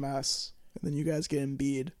garbage mess, and then you guys get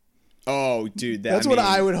Embiid. Oh, dude, that's what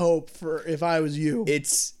I would hope for if I was you.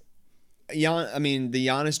 It's the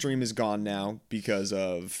Giannis dream is gone now because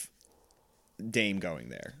of Dame going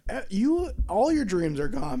there. All your dreams are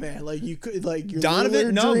gone, man. Like you could, like your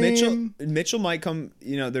Donovan. No, dream. Mitchell might come.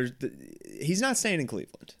 He's not staying in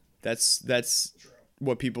Cleveland. That's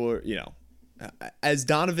what people are. As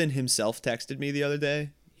Donovan himself texted me the other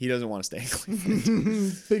day, he doesn't want to stay in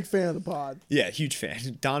Cleveland. Big fan of the pod. Yeah, huge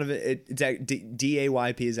fan. Donovan.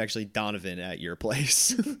 DAYP is actually Donovan at your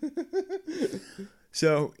place.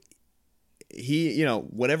 So he,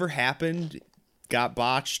 whatever happened, got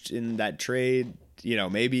botched in that trade.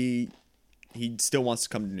 Maybe he still wants to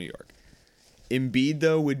come to New York. Embiid,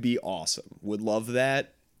 though, would be awesome. Would love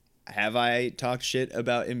that. Have I talked shit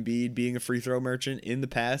about Embiid being a free throw merchant in the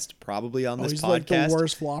past? Probably on this he's podcast. Like the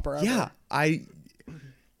worst flopper ever. Yeah,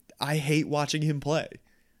 I hate watching him play.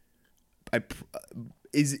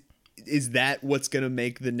 Is that what's gonna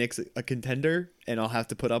make the Knicks a contender, and I'll have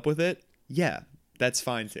to put up with it? Yeah, that's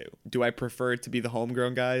fine too. Do I prefer it to be the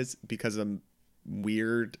homegrown guys because I'm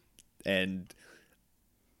weird and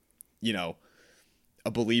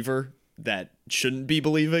a believer that shouldn't be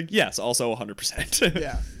believing? Yes, also 100%.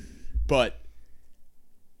 Yeah. But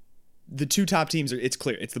the two top teams it's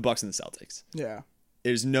clear. It's the Bucks and the Celtics. Yeah.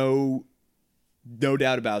 There's no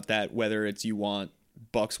doubt about that, whether it's you want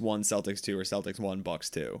Bucks 1, Celtics 2, or Celtics 1, Bucks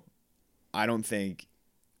 2. I don't think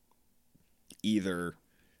either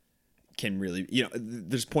can really,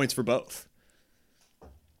 there's points for both.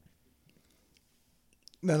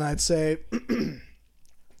 Then I'd say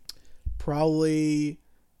probably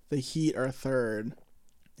the Heat are third.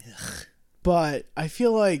 Ugh. But I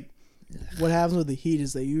feel like what happens with the Heat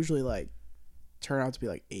is they usually turn out to be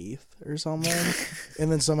 8th or something,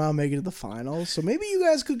 and then somehow make it to the finals. So maybe you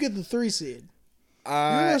guys could get the 3 seed. You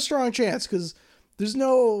have a strong chance because there's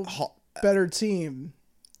no better team.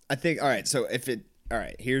 I think. All right. So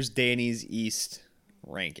here's Danny's East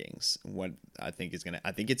rankings. What I think it's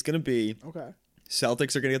gonna be. Okay.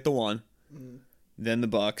 Celtics are gonna get the 1, then the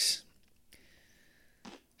Bucks.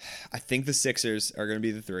 I think the Sixers are gonna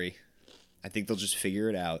be the 3. I think they'll just figure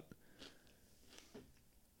it out.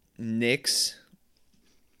 Knicks,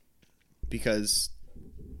 because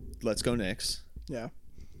let's go Knicks. Yeah.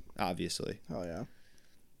 Obviously. Oh yeah.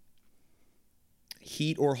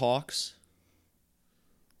 Heat or Hawks?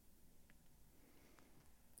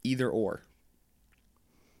 Either or.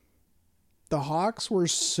 The Hawks were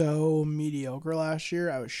so mediocre last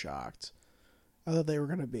year. I was shocked. I thought they were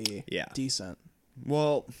going to be decent.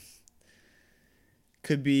 Well,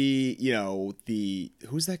 could be,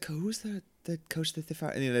 who's the coach that they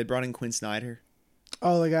fired? They brought in Quinn Snyder.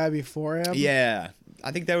 Oh, the guy before him? Yeah.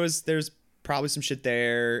 I think there's probably some shit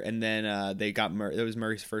there, and then they got that was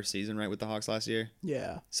Murray's first season, right, with the Hawks last year.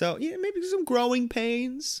 Yeah. So maybe some growing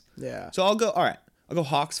pains. Yeah. So I'll go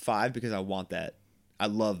Hawks 5 because I want that. I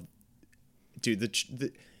love, dude.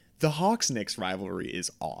 The Hawks Knicks rivalry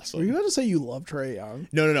is awesome. Were you about to say you love Trae Young?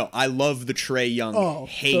 No. I love the Trae Young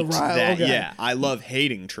hate that. Okay. Yeah, I love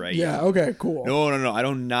hating Trae Young. Yeah. Okay. Cool. No. I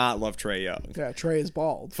do not love Trae Young. Yeah. Trae is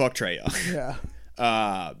bald. Fuck Trae Young.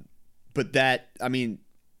 Yeah. But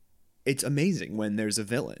it's amazing when there's a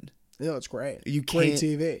villain. Yeah, it's great. Great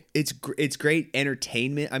TV. It's great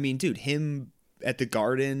entertainment. I mean, dude, him at the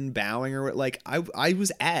Garden bowing or I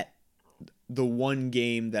was at the one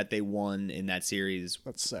game that they won in that series.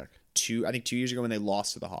 That's sick. 2 years ago when they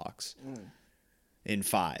lost to the Hawks in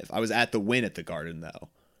 5. I was at the win at the Garden though,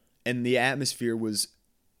 and the atmosphere was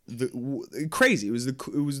crazy. It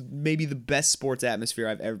was maybe the best sports atmosphere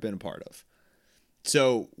I've ever been a part of.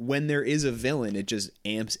 So when there is a villain, it just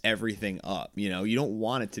amps everything up. You know, you don't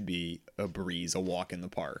want it to be a breeze, a walk in the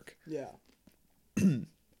park. Yeah.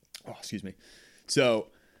 Oh, excuse me. So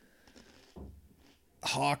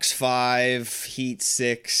Hawks 5, Heat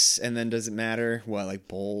 6, and then does it matter? What, like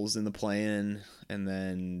Bulls in the play-in, and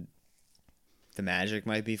then the Magic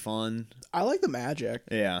might be fun. I like the Magic.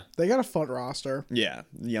 Yeah. They got a fun roster. Yeah.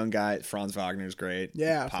 The young guy, Franz Wagner's great.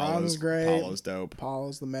 Yeah, Franz is great. Paulo's dope.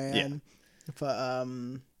 Paulo's the man. Yeah.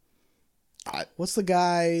 What's the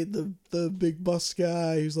guy, the big bust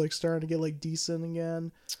guy who's like starting to get like decent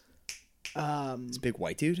again? This big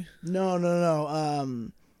white dude? No.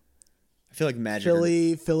 I feel like Magic.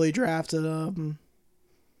 Philly drafted him.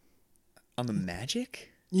 On the Magic?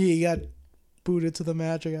 Yeah, he got booted to the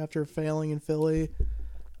Magic after failing in Philly.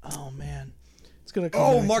 Oh man, it's gonna come.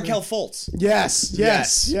 Oh, Markelle Fultz. Yes.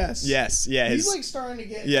 Yeah, He's like starting to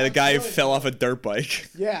get. Yeah, the guy who fell off a dirt bike.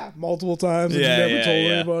 Yeah, multiple times and never told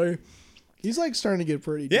anybody. He's like starting to get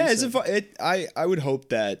pretty. Yeah, decent. I would hope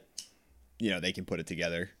that they can put it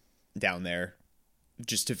together down there.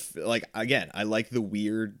 Just to like, again, I like the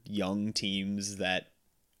weird young teams that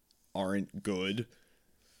aren't good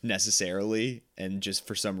necessarily, and just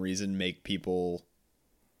for some reason make people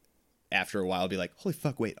after a while be like, holy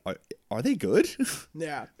fuck, wait, are they good?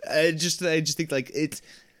 Yeah. I just think like it's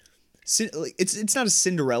not a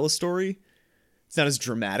Cinderella story. It's not as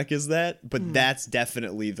dramatic as that, but that's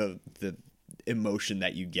definitely the emotion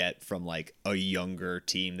that you get from like a younger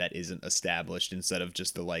team that isn't established, instead of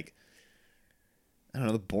just the like, I don't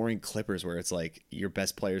know, the boring Clippers where it's like your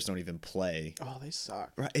best players don't even play. Oh, they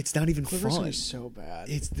suck. Right? It's not even Clippers fun. are so bad.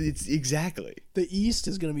 It's exactly. The East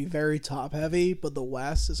is going to be very top heavy, but the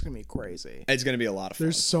West is going to be crazy. It's going to be a lot of fun.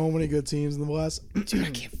 There's so many good teams in the West. Dude,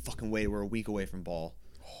 I can't fucking wait. We're a week away from ball.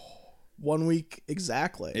 1 week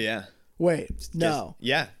exactly. Yeah. Wait, no.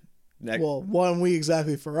 Yeah. Well, 1 week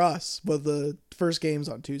exactly for us, but the first game's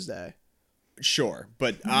on Tuesday. Sure,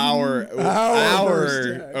 but our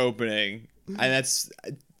opening, and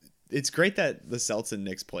it's great that the Celtics and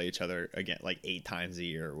Knicks play each other again like 8 times a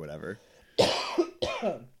year or whatever.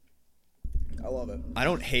 I love it. I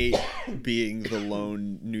don't hate being the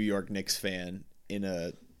lone New York Knicks fan in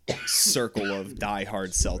a circle of diehard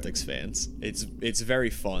Celtics fans. It's very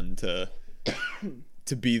fun to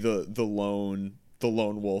be the lone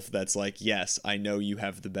wolf that's like, yes, I know you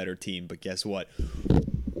have the better team, but guess what?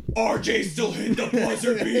 RJ still hit the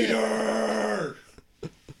buzzer beater.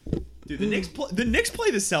 Dude, the Knicks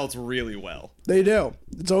play the Celtics really well. They do.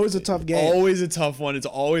 It's always a tough game. Always a tough one. It's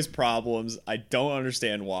always problems. I don't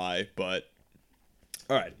understand why, but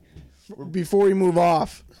all right. Before we move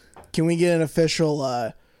off, can we get an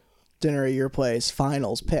official dinner at your place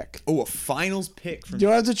finals pick? Oh, a finals pick from You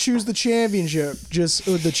don't have to choose the championship. Just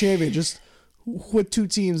what 2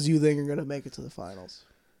 teams do you think are going to make it to the finals?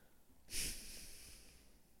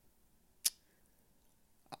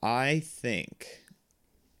 I think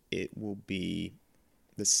it will be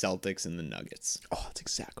the Celtics and the Nuggets. Oh, that's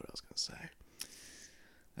exactly what I was going to say.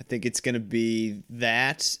 I think it's going to be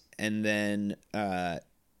that, and then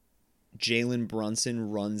Jalen Brunson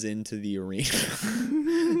runs into the arena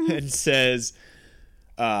and says,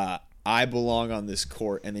 I belong on this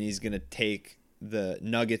court, and then he's going to take the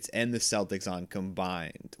Nuggets and the Celtics on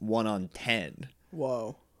combined, 1-on-10.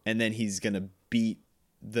 Whoa. And then he's going to beat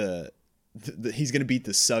he's going to beat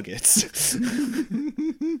the Suggets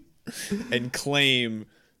and claim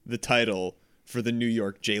the title for the New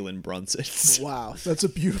York Jalen Brunsons. Wow, that's a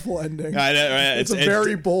beautiful ending. I know, right? It's a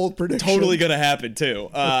very bold prediction. Totally going to happen, too.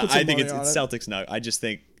 I think it's money on it. Celtics now. I just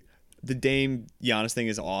think the Dame Giannis thing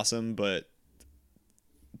is awesome, but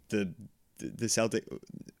the Celtic,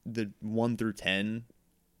 the 1 through 10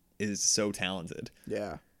 is so talented.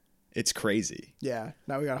 Yeah. It's crazy. Yeah.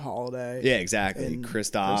 Now we got a Holiday. Yeah, exactly.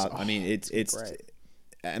 Kristaps. I mean, it's great.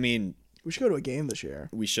 I mean, We should go to a game this year.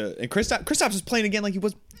 we should. And Kristaps was playing again like he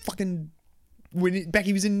was fucking back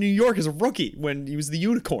he was in New York as a rookie when he was the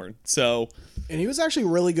unicorn. So, And he was actually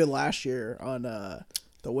really good last year on the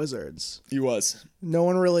Wizards. he was. No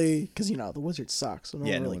one really, because the Wizards suck, so no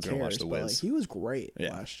one really one's gonna watch cares. the But Wiz. he was great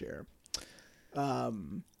Yeah. last year.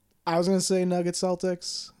 I was gonna say Nuggets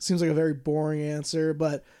Celtics. Seems like a very boring answer,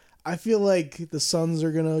 but I feel like the Suns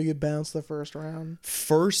are gonna get bounced the first round.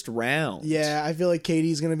 First round. Yeah, I feel like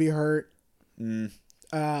KD's gonna be hurt. Mm.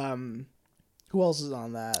 Who else is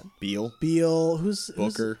on that? Beal. Beal. Who's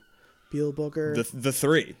Booker. Beal, Booker. The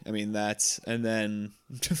three. I mean, that's and then.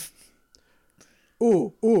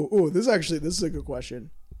 Ooh. This is a good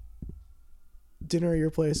question. Dinner at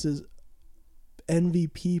your place's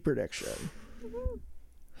MVP prediction.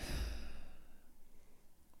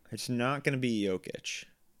 It's not going to be Jokic.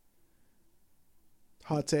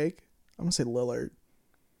 Hot take. I'm gonna say Lillard.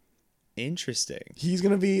 Interesting. He's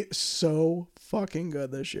gonna be so fucking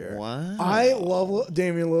good this year. Wow. I love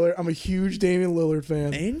Damian Lillard. I'm a huge Damian Lillard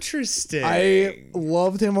fan. Interesting. I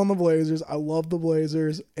loved him on the Blazers. I love the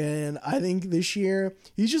Blazers, and I think this year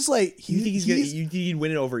he's just like you think you think he'd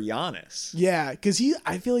win it over Giannis? Yeah, because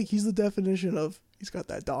I feel like he's the definition of he's got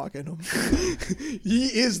that dog in him. He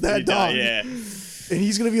is that dog. Yeah. And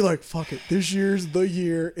he's gonna be like, fuck it. This year's the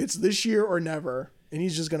year. It's this year or never. And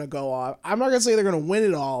he's just gonna go off. I'm not gonna say they're gonna win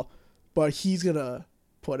it all, but he's gonna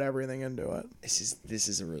put everything into it. This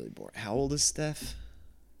is a really boring. How old is Steph?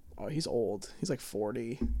 Oh, he's old. He's like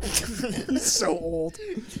 40. He's so old.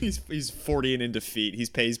 He's 40 and in defeat. He's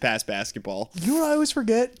past basketball. You know what I always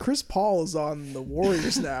forget? Chris Paul is on the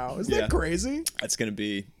Warriors now. Isn't that crazy? That's gonna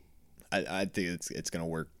be. I think it's gonna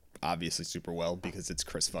work obviously super well because it's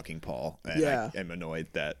Chris fucking Paul. And yeah. I am annoyed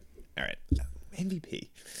that. All right, MVP.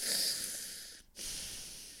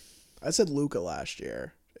 I said Luka last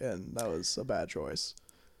year, and that was a bad choice.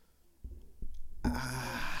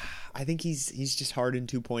 I think he's just Harden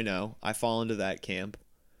 2.0. I fall into that camp.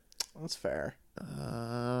 That's fair.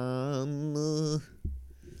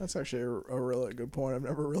 That's actually a really good point I've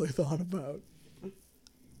never really thought about.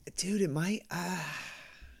 Dude, it might...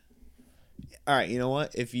 All right, you know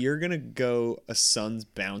what? If you're going to go a Suns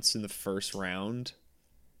bounce in the first round,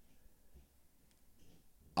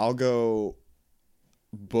 I'll go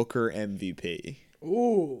Booker MVP.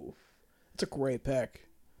 Ooh, that's a great pick.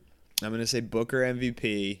 I'm going to say Booker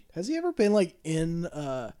MVP. Has he ever been like in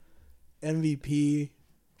MVP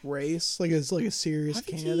race? Like it's like a serious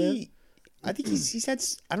candidate? I think he's had...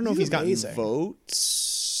 I don't know if he's gotten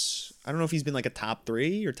votes. I don't know if he's been like a top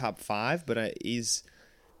 3 or top 5, but I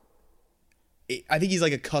think he's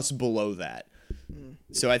like a cusp below that.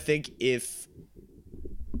 So I think if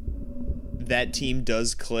that team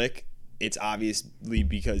does click, it's obviously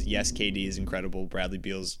because, yes, KD is incredible. Bradley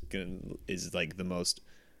Beal is like the most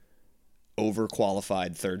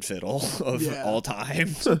overqualified third fiddle of all time.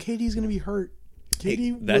 So KD's going to be hurt.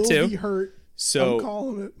 KD will be hurt. So I'm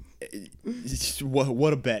calling it.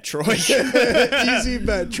 What a bet, Troy. Easy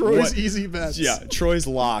bet. Troy's easy bets. Yeah, Troy's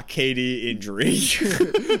lock, KD injury.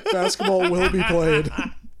 Basketball will be played.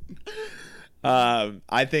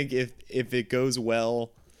 I think if it goes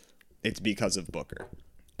well, it's because of Booker.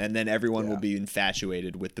 And then everyone will be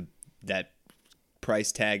infatuated with that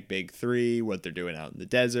price tag big 3, what they're doing out in the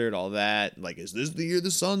desert, all that. Like, is this the year the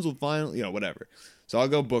Suns will finally, whatever. So I'll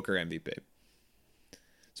go Booker MVP.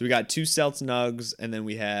 So we got 2 Celtics Nugs, and then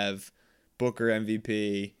we have Booker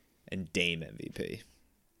MVP and Dame MVP.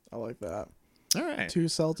 I like that. All right. 2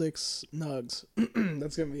 Celtics Nugs.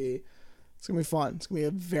 It's gonna be fun. It's gonna be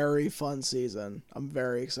a very fun season. I'm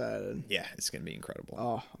very excited. Yeah, it's gonna be incredible.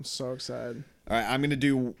 Oh, I'm so excited. All right, I'm gonna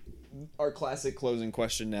do our classic closing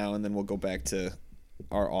question now, and then we'll go back to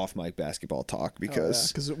our off mic basketball talk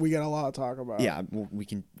because we got a lot to talk about. Yeah, we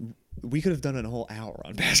could have done a whole hour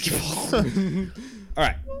on basketball. All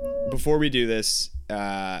right, before we do this,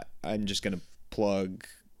 I'm just gonna plug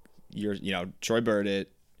Troy Burditt,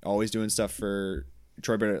 always doing stuff for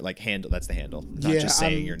Troy Burditt, like handle. That's the handle, not just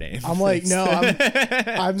saying your name. I'm like, no,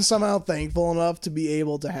 I'm somehow thankful enough to be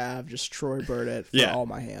able to have just Troy Burditt for all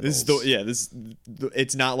my handles.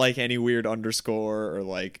 It's not like any weird underscore or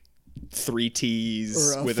like 3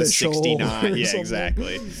 T's or with a 69. Yeah, something.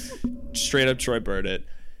 Exactly. Straight up Troy Burditt.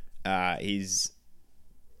 He's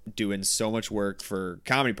doing so much work for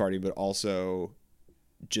Comedy Party, but also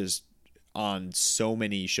just on so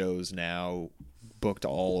many shows now, booked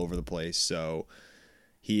all over the place. So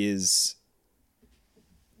he is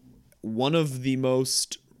one of the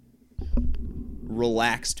most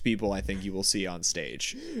relaxed people I think you will see on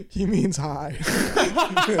stage. He means high.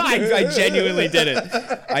 I genuinely didn't.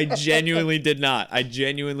 I genuinely did not. I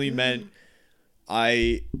genuinely meant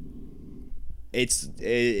It's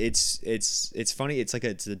funny. It's like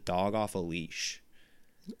it's a dog off a leash.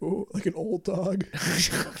 Ooh, like an old dog.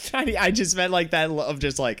 I just meant like that of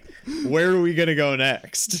just like, where are we gonna go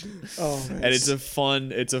next? Oh, nice. And it's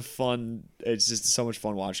just so much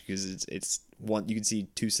fun watching because it's one, you can see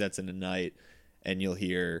 2 sets in a night, and you'll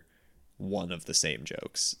hear one of the same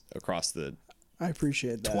jokes across the. I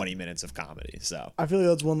appreciate that. 20 minutes of comedy. So I feel like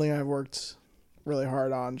that's one thing I've worked really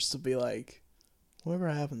hard on, just to be like, whatever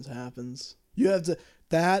happens, happens. You have to.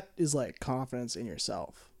 That is like confidence in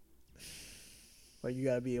yourself. Like, you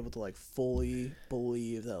gotta be able to, like, fully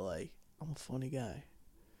believe that, like, I'm a funny guy.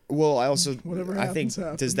 Well, I also, Whatever I think,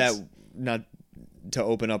 happens, does that, not to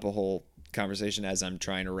open up a whole conversation as I'm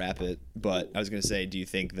trying to wrap it, but I was going to say, do you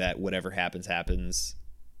think that whatever happens, happens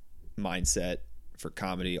mindset for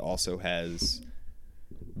comedy also has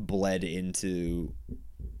bled into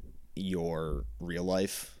your real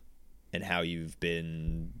life and how you've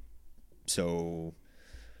been so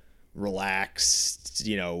relaxed,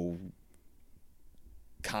 you know,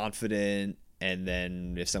 confident, and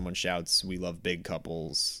then if someone shouts "we love big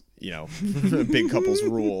couples," you know, big couples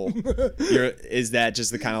rule, is that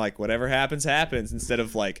just the kind of like whatever happens happens instead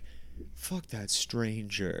of like fuck that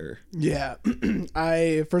stranger? Yeah.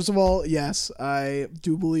 First of all, yes, I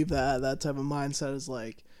do believe that type of mindset is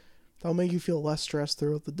like, that'll make you feel less stressed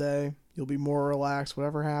throughout the day. You'll be more relaxed.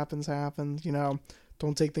 Whatever happens, happens, you know.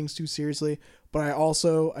 Don't take things too seriously. But I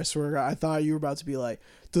swear to God, I thought you were about to be like,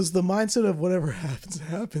 does the mindset of whatever happens,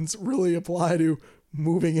 happens really apply to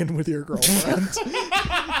moving in with your girlfriend?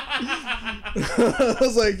 I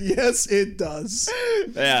was like, yes, it does.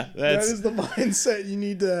 Yeah, that is the mindset you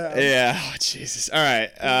need to have. Yeah, oh, Jesus. All right,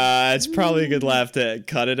 it's probably a good laugh to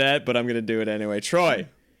cut it at, but I'm gonna do it anyway. Troy,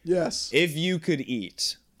 yes, if you could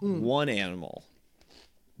eat one animal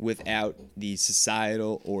without the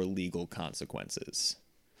societal or legal consequences,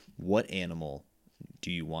 what animal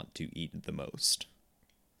do you want to eat the most?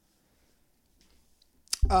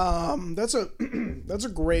 That's a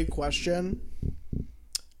great question.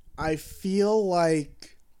 I feel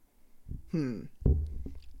like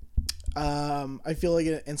I feel like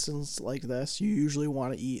in an instance like this, you usually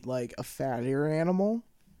want to eat like a fattier animal,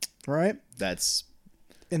 right? That's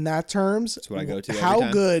in that terms. That's what I go to.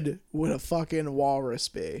 How good would a fucking walrus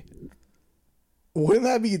be? Wouldn't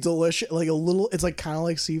that be delicious? Like a little, it's like kind of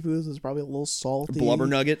like seafood. It's probably a little salty. Blubber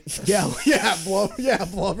nugget.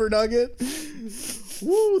 Blubber nugget.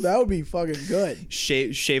 Woo, that would be fucking good.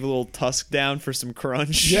 Shave a little tusk down for some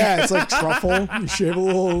crunch. Yeah, it's like truffle. You shave a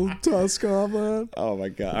little tusk off that. Oh my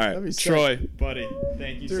God. All right, Troy, buddy,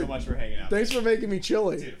 thank you so much for hanging out. Thanks for making me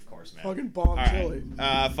chili. Dude, of course, man. Fucking bomb chili.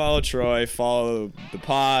 Follow Troy, follow the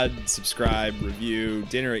pod, subscribe, review,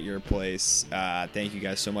 dinner at your place. Thank you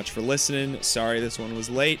guys so much for listening. Sorry this one was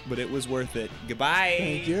late, but it was worth it. Goodbye.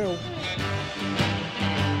 Thank you.